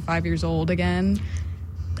 becoming 5 years old again.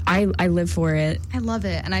 I live for it. I love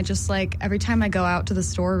it. And I just, like, every time I go out to the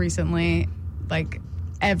store recently, like,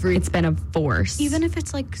 it's been a force. Even if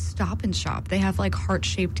it's like Stop and Shop, they have like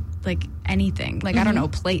heart-shaped like anything. Like I don't know,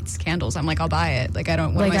 plates, candles. I'm like, I'll buy it. Like I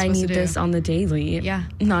don't. What like am I I need to this on the daily. Yeah,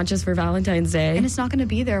 not just for Valentine's Day. And it's not going to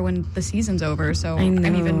be there when the season's over. So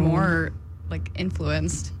I'm even more like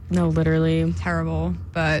influenced. No, literally terrible.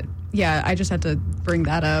 But yeah, I just had to bring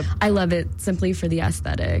that up. I love it simply for the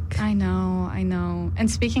aesthetic. I know.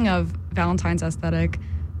 And speaking of Valentine's aesthetic,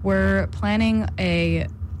 we're planning a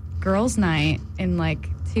girls' night in like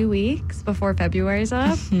 2 weeks before February's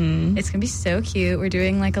up. It's gonna be so cute. We're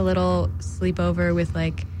doing like a little sleepover with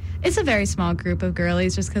like, it's a very small group of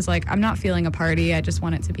girlies, just because like I'm not feeling a party. I just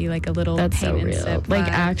want it to be like a little that's so real, sip like vibe.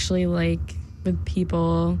 Actually like with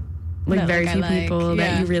people like that, very few people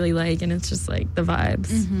that you really like, and it's just like the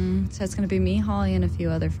vibes. So it's gonna be me, Holly, and a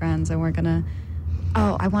few other friends, and we're gonna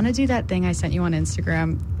I want to do that thing I sent you on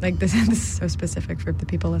Instagram. Like, this is so specific for the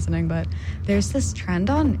people listening, but there's this trend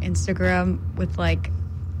on Instagram with, like,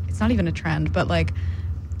 it's not even a trend, but, like,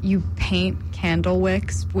 you paint candle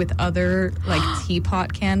wicks with other like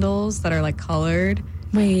teapot candles that are like colored.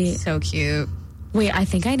 Wait. So cute. Wait, I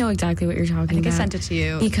think I know exactly what you're talking about. I think I sent it to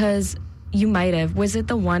you. Because you might have. Was it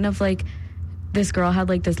the one of like this girl had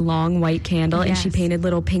like this long white candle and she painted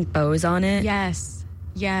little pink bows on it? Yes.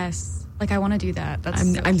 Like I want to do that.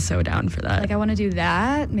 I'm so down for that. Like I want to do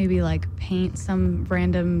that. Maybe like paint some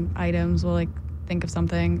random items. We'll like think of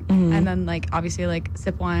something, and then like obviously like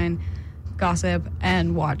sip wine, gossip,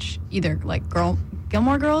 and watch either like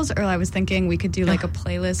Gilmore Girls, or I was thinking we could do like a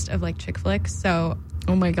playlist of like chick flicks. So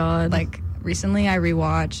oh my god, like recently I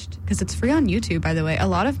rewatched, because it's free on YouTube, by the way. A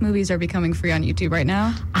lot of movies are becoming free on YouTube right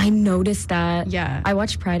now. I noticed that. Yeah. I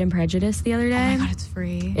watched Pride and Prejudice the other day. Oh my god, it's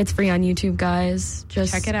free. It's free on YouTube, guys.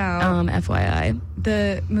 Just check it out. FYI.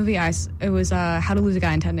 The movie it was How to Lose a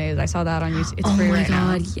Guy in 10 Days. I saw that on YouTube. It's free right now. Oh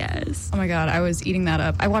my god, yes. Oh my god, I was eating that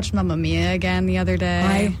up. I watched Mamma Mia again the other day.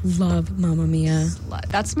 I love Mamma Mia.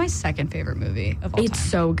 That's my second favorite movie of all time. It's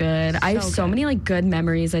so good. I have so many like good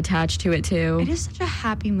memories attached to it too. It is such a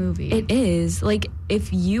happy movie. It is. Like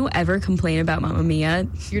if you ever complain about Mamma Mia,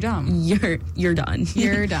 you're dumb. You're done.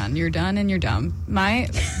 You're done. You're done and you're dumb. My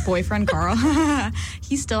boyfriend Carl,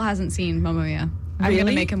 he still hasn't seen Mamma Mia. I'm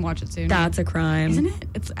gonna make him watch it soon. That's a crime, isn't it?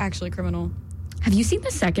 It's actually criminal. Have you seen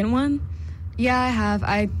the second one? Yeah, I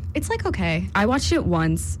have. It's like okay. I watched it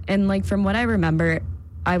once, and like from what I remember,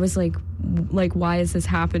 I was like, why is this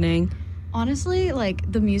happening? Honestly, like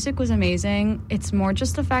the music was amazing. It's more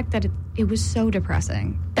just the fact that it was so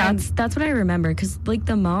depressing. That's what I remember, because like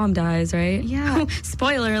the mom dies, right? Yeah.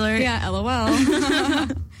 Spoiler alert. Yeah, LOL.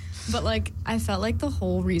 But like I felt like the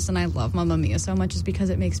whole reason I love Mamma Mia so much is because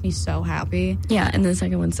it makes me so happy. Yeah, and the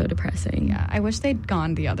second one's so depressing. Yeah, I wish they'd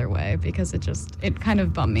gone the other way, because it kind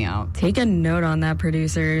of bummed me out. Take a note on that,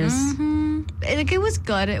 producers. It was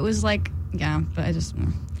good. It was like, yeah, but I just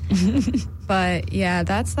but yeah,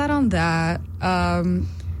 that's that on that.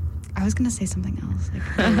 I was gonna say something else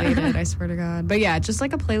like related, I swear to God. But yeah, just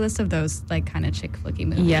like a playlist of those like kind of chick flicky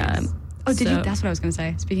movies. Yeah. Oh, that's what I was gonna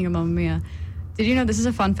say. Speaking of Mamma Mia, did you know this is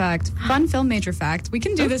a fun fact? Fun film major fact. We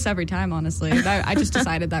can do this every time, honestly. I just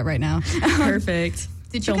decided that right now. Perfect.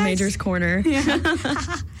 Film Major's Corner. Yeah.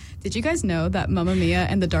 Did you guys know that Mamma Mia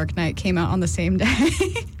and The Dark Knight came out on the same day?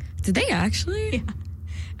 Did they actually? Yeah.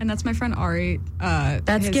 And that's my friend Ari.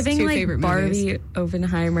 That's his giving two like favorite Barbie movies.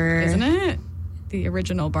 Oppenheimer, isn't it? The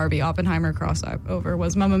original Barbie Oppenheimer crossover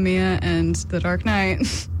was Mamma Mia and The Dark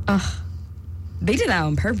Knight. Ugh. They did that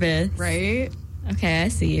on purpose, right? Okay, I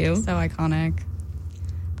see you. So iconic.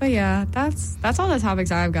 But yeah, that's all the topics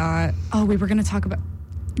I've got. Oh, we were going to talk about...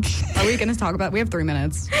 Are we going to talk about... We have 3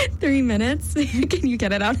 minutes. 3 minutes? Can you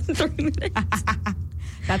get it out in 3 minutes?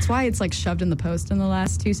 That's why it's like shoved in the post in the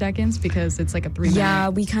last 2 seconds, because it's like a 3 minute. Yeah,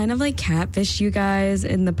 we kind of like catfished you guys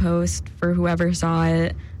in the post for whoever saw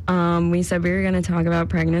it. We said we were going to talk about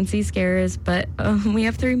pregnancy scares, but we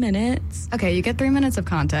have 3 minutes. Okay, you get 3 minutes of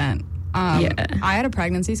content. Yeah. I had a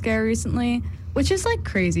pregnancy scare recently, which is like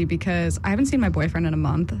crazy because I haven't seen my boyfriend in a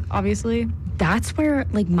month, obviously. That's where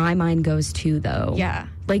like my mind goes to, though. Yeah.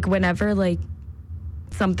 Like whenever like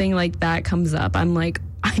something like that comes up, I'm like,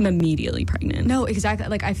 I'm immediately pregnant. No, exactly.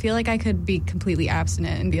 Like I feel like I could be completely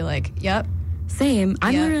abstinent and be like, yep. Same.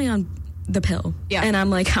 I'm literally on the pill. Yeah. And I'm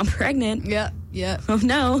like, I'm pregnant. Yeah. Oh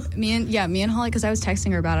no. Me and Holly, because I was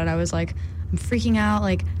texting her about it, I was like, I'm freaking out.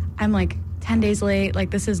 Like I'm like 10 days late.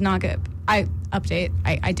 Like this is not good. I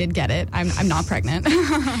did get it. I'm not pregnant.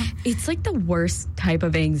 It's like the worst type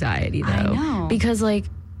of anxiety, though. I know. Because like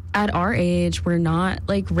at our age, we're not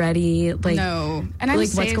like ready. Like no. And I'm like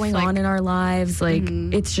safe, what's going on in our lives. Like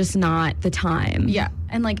it's just not the time. Yeah.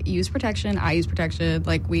 And like use protection. I use protection.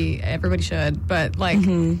 Like everybody should. But like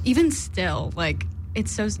even still, like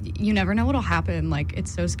it's so, you never know what'll happen. Like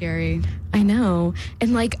it's so scary. I know.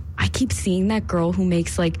 And like I keep seeing that girl who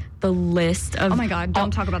makes like the list of, oh my God,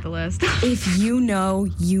 don't talk about the list. If you know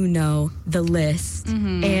the list.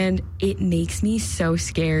 And it makes me so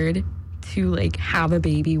scared to like have a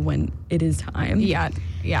baby when it is time. Yeah.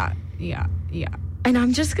 And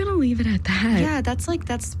I'm just gonna leave it at that. Yeah,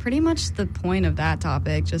 that's pretty much the point of that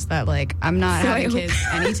topic. Just that like I'm not having kids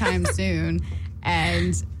anytime soon,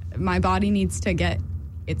 and my body needs to get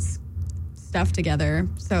its stuff together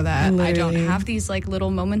so that I don't have these like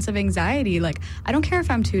little moments of anxiety. Like I don't care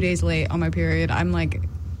if I'm 2 days late on my period. I'm like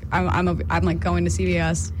going to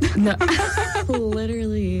CVS. No,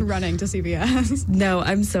 literally running to CVS. No,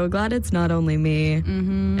 I'm so glad it's not only me.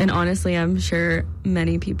 And honestly, I'm sure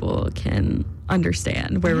many people can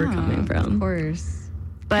understand where we're coming from. Of course.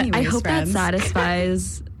 But anyways, I hope friends. that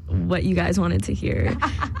satisfies what you guys wanted to hear.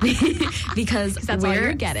 Because that's all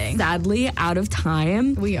you're getting. Sadly out of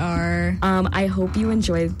time. We are. I hope you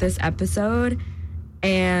enjoyed this episode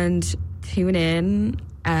and tune in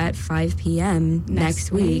at 5 p.m.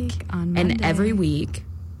 next week on Monday. And every week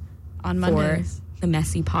on Mondays for the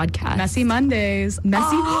Messy Podcast. Messy Mondays.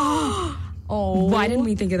 Messy. Oh. Why didn't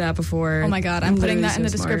we think of that before? Oh my God, I'm putting that in the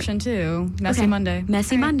description too. Messy Monday.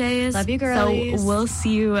 Messy Mondays. Love you, girlies. So we'll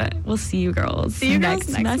see you girls. See you next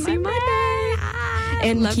Messy Monday.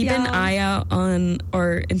 And Love keep y'all. an eye out on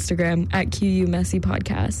our Instagram at QU Messy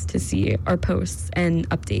Podcast to see our posts and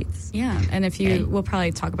updates. Yeah, and we'll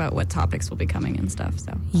probably talk about what topics will be coming and stuff.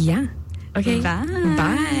 So yeah. Okay. Bye.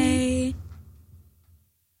 Bye.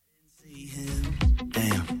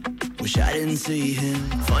 Damn. Wish I didn't see him.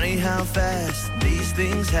 Funny how fast these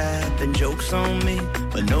things happen. Jokes on me,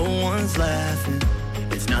 but no one's laughing.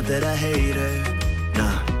 It's not that I hate her.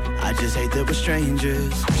 Nah, I just hate that we're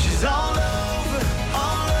strangers. She's all over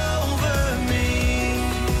me.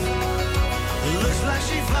 Looks like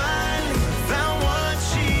she finally found what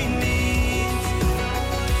she needs.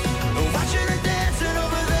 Watching her dancing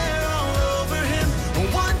over there all over him.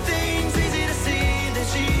 One thing's easy to see, that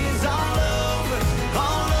she's all over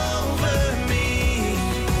me.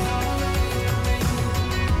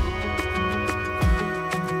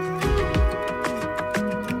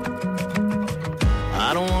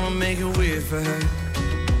 I don't wanna make it weird for her,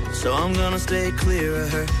 so I'm gonna stay clear of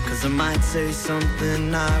her. Cause I might say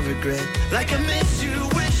something I regret, like I miss you,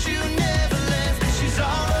 wish you never left. Cause she's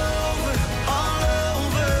all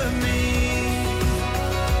over me.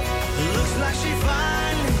 Looks like she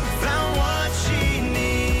finally found what she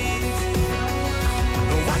needs.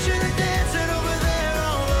 Watching her dancing over there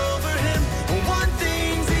all over him. One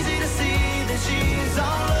thing's easy to see, that she's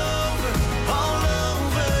all over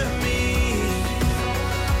me.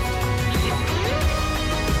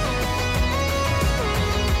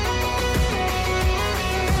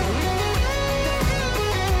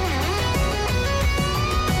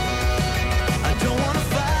 I don't wanna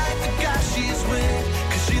fight the guy she's with,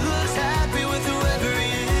 cause she looks happy with whoever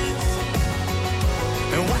he is.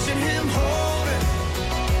 And watching him hold her,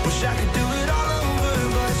 wish I could do it all over,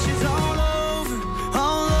 but she's all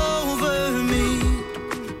over me.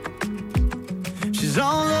 She's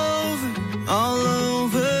all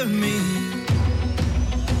over me.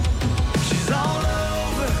 She's all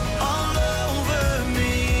over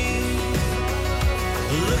me.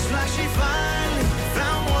 Looks like she finally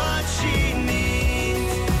found what she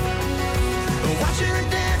needs. Watching her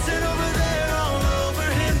dancing over there all over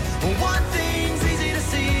him. One thing's easy to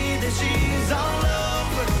see, that she's all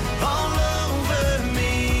over me.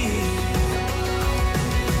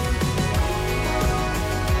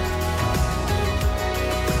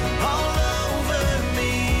 All over me.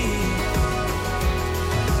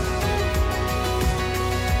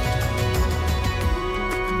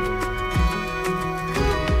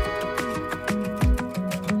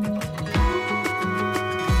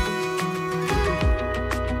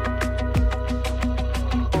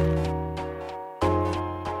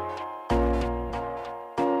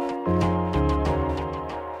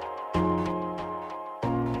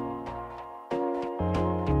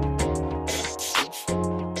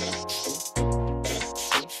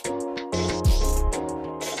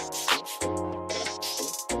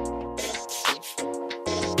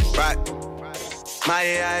 Right. My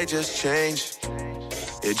AI just changed.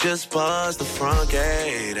 It just buzzed the front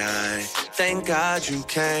gate. I thank God you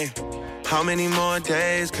came. How many more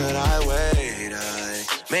days could I wait? I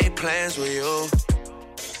made plans with you,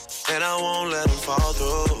 and I won't let them fall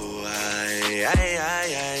through.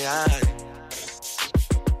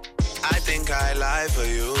 I think I lie for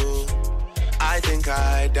you. I think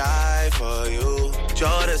I die for you.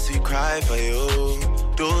 Jodeci cry for you.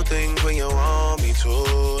 Do things when you want me to,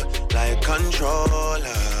 like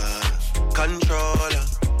controller.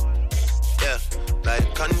 Yeah,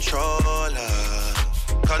 like controller.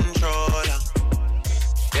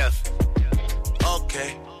 Yeah.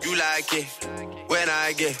 Okay, you like it when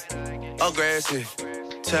I get aggressive.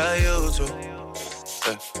 Tell you to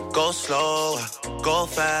go slower, go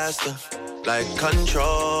faster, like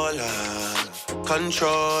controller.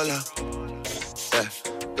 Yeah,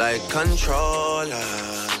 like controller.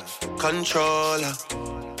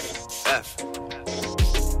 Yeah.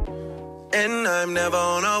 And I'm never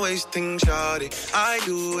on a wasting shawty. I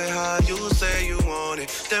do it how you say you want it.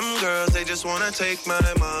 Them girls, they just wanna take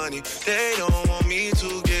my money. They don't want me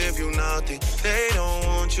to give you nothing. They don't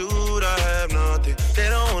want you to have nothing. They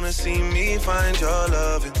don't wanna see me find your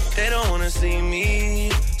loving. They don't wanna see me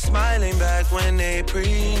smiling back when they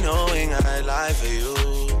knowing I lie for you.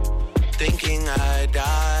 Thinking I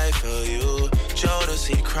die die for you.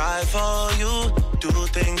 Jodeci cry for you. Do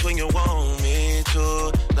things when you want me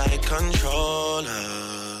to. Like controller.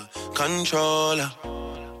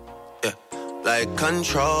 Yeah, like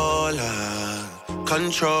controller.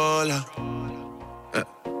 Yeah.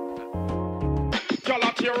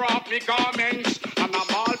 Y'all tear off me garments, and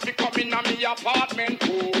I'm all fi come in a me apartment.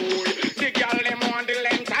 Ooh, the girl them on the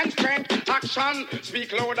length and strength. Action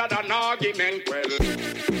speak louder than argument. Well,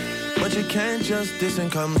 but you can't just diss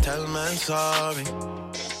and come tell man sorry.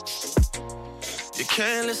 You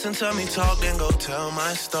can't listen to me talk, then go tell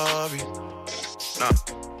my story. Nah,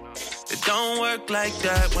 it don't work like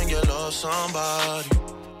that when you love somebody.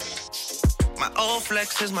 My old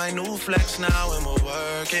flex is my new flex now, and we're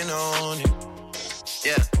working on it.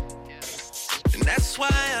 Yeah, and that's why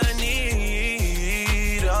I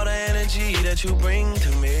need all the energy that you bring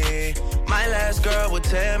to me. My last girl would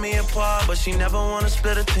tear me apart, but she never wanna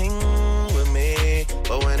split a thing with me.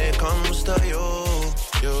 But when it comes to you,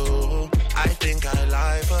 I think I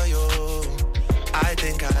lie for you. I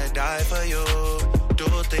think I die for you. Do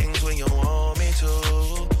things when you want me to.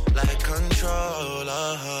 Like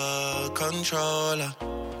controller.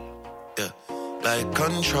 Yeah, like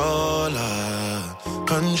controller.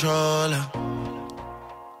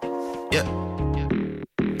 Yeah.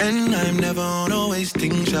 And I'm never on a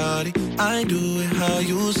wasting shawty. I do it how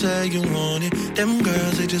you say you want it. Them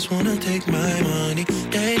girls, they just wanna take my money.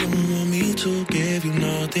 They don't want me to give you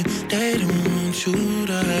nothing. They don't want you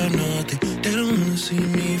to have nothing. They don't wanna see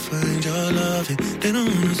me find your loving. They don't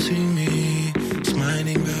wanna see me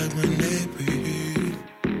smiling back when they breathe.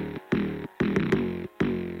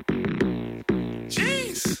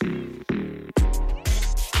 Jeez.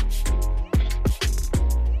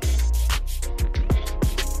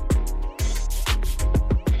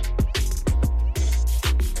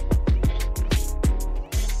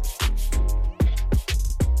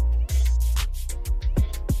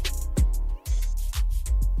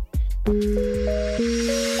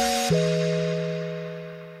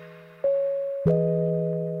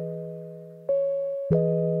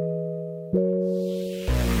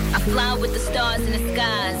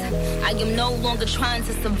 I am no longer trying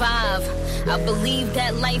to survive. I believe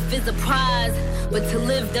that life is a prize, but to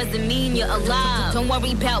live doesn't mean you're alive. Don't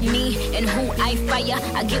worry about me and who I fire.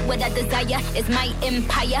 I get what I desire, it's my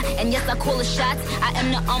empire. And yes, I call the shots, I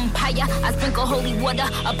am the umpire. I sprinkle holy water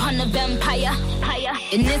upon the vampire.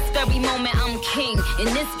 In this very moment, I'm king.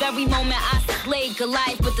 In this very moment, I slay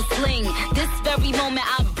Goliath with the sling. This very moment,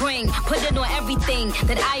 I put it on everything.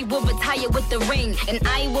 That I will retire with the ring, and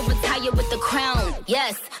I will retire with the crown.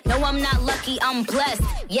 Yes, no, I'm not lucky, I'm blessed.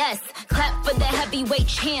 Yes, clap for the heavyweight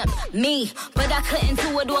champ, me. But I couldn't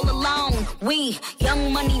do it all alone. We,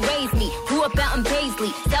 young money raised me. Grew up out in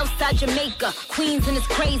Paisley, Southside Jamaica, Queens, and it's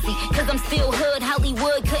crazy. Cause I'm still hood,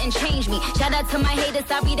 Hollywood couldn't change me. Shout out to my haters,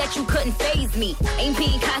 sorry that you couldn't faze me. Ain't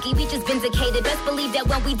being cocky, we just vindicated. Best believe that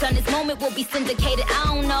when we done this moment, we'll be syndicated. I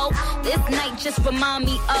don't know, this night just remind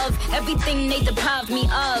me of everything they deprived me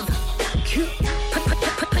of.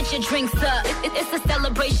 Put your drinks up. It's a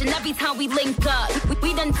celebration every time we link up.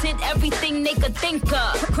 We done did everything they could think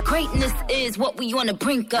of. Greatness is what we on the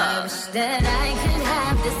brink of. I wish that I could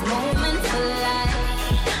have this moment for life.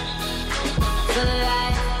 For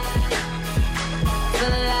life. For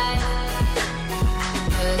life.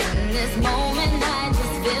 'Cause in this moment I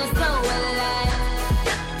just feel so alive.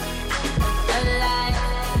 Alive.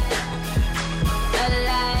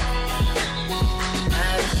 Alive. I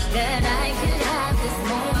wish that I could have this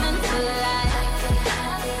moment for life.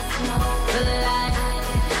 For life.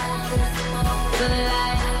 For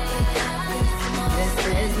life. This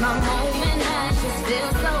is my moment, I just feel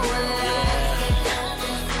so alive.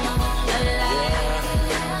 Alive.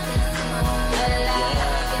 Alive.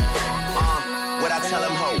 What I tell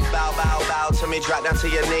him, ho, bow, bow, bow to me, drop down to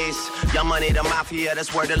your knees. Young Money, the mafia,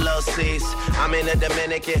 that's where the love sees. I'm in the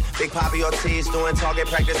Dominican, Big Papi Ortiz, doing target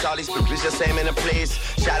practice, all these bitches just aiming to please.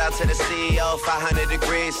 Shout out to the CEO, 500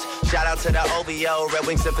 degrees. Shout out to the OVO, Red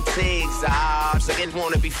Wings and Fatigues. So they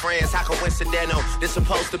wanna be friends, how coincidental. This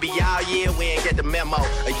supposed to be our year, we ain't get the memo.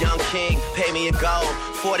 A young king, pay me a gold.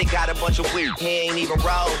 40 got a bunch of weed, he ain't even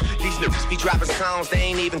roll. These niggas be dropping songs, they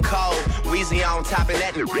ain't even cold. Weezy on top of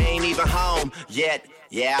that, they ain't even home yet.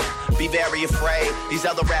 Yeah, be very afraid. These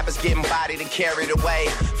other rappers getting bodied and carried away.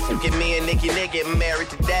 Get me and Nicki getting married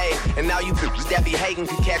today. And now you bitches that be hating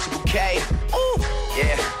can catch a bouquet. Ooh.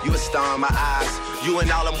 Yeah, you a star in my eyes. You and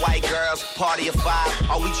all them white girls, party of 5.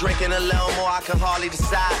 Are we drinking a little more? I can hardly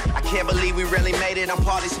decide. I can't believe we really made it. I'm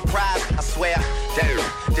partly surprised. I swear, damn,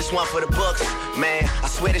 this one for the books. Man, I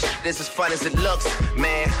swear this shit is as fun as it looks.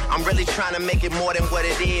 Man, I'm really trying to make it more than what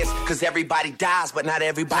it is. Cause everybody dies, but not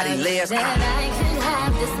everybody lives. That I can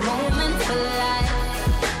have this moment for life.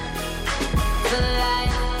 For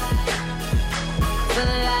life. For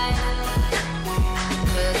life.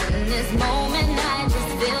 Cause in this moment I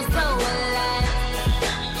just feel so alive.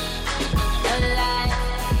 Alive.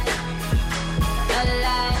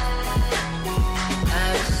 Alive. I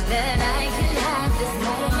wish that I could have this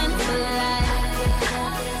moment for life.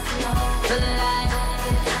 For life.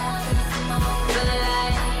 For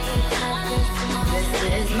life.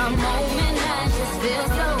 This is my moment.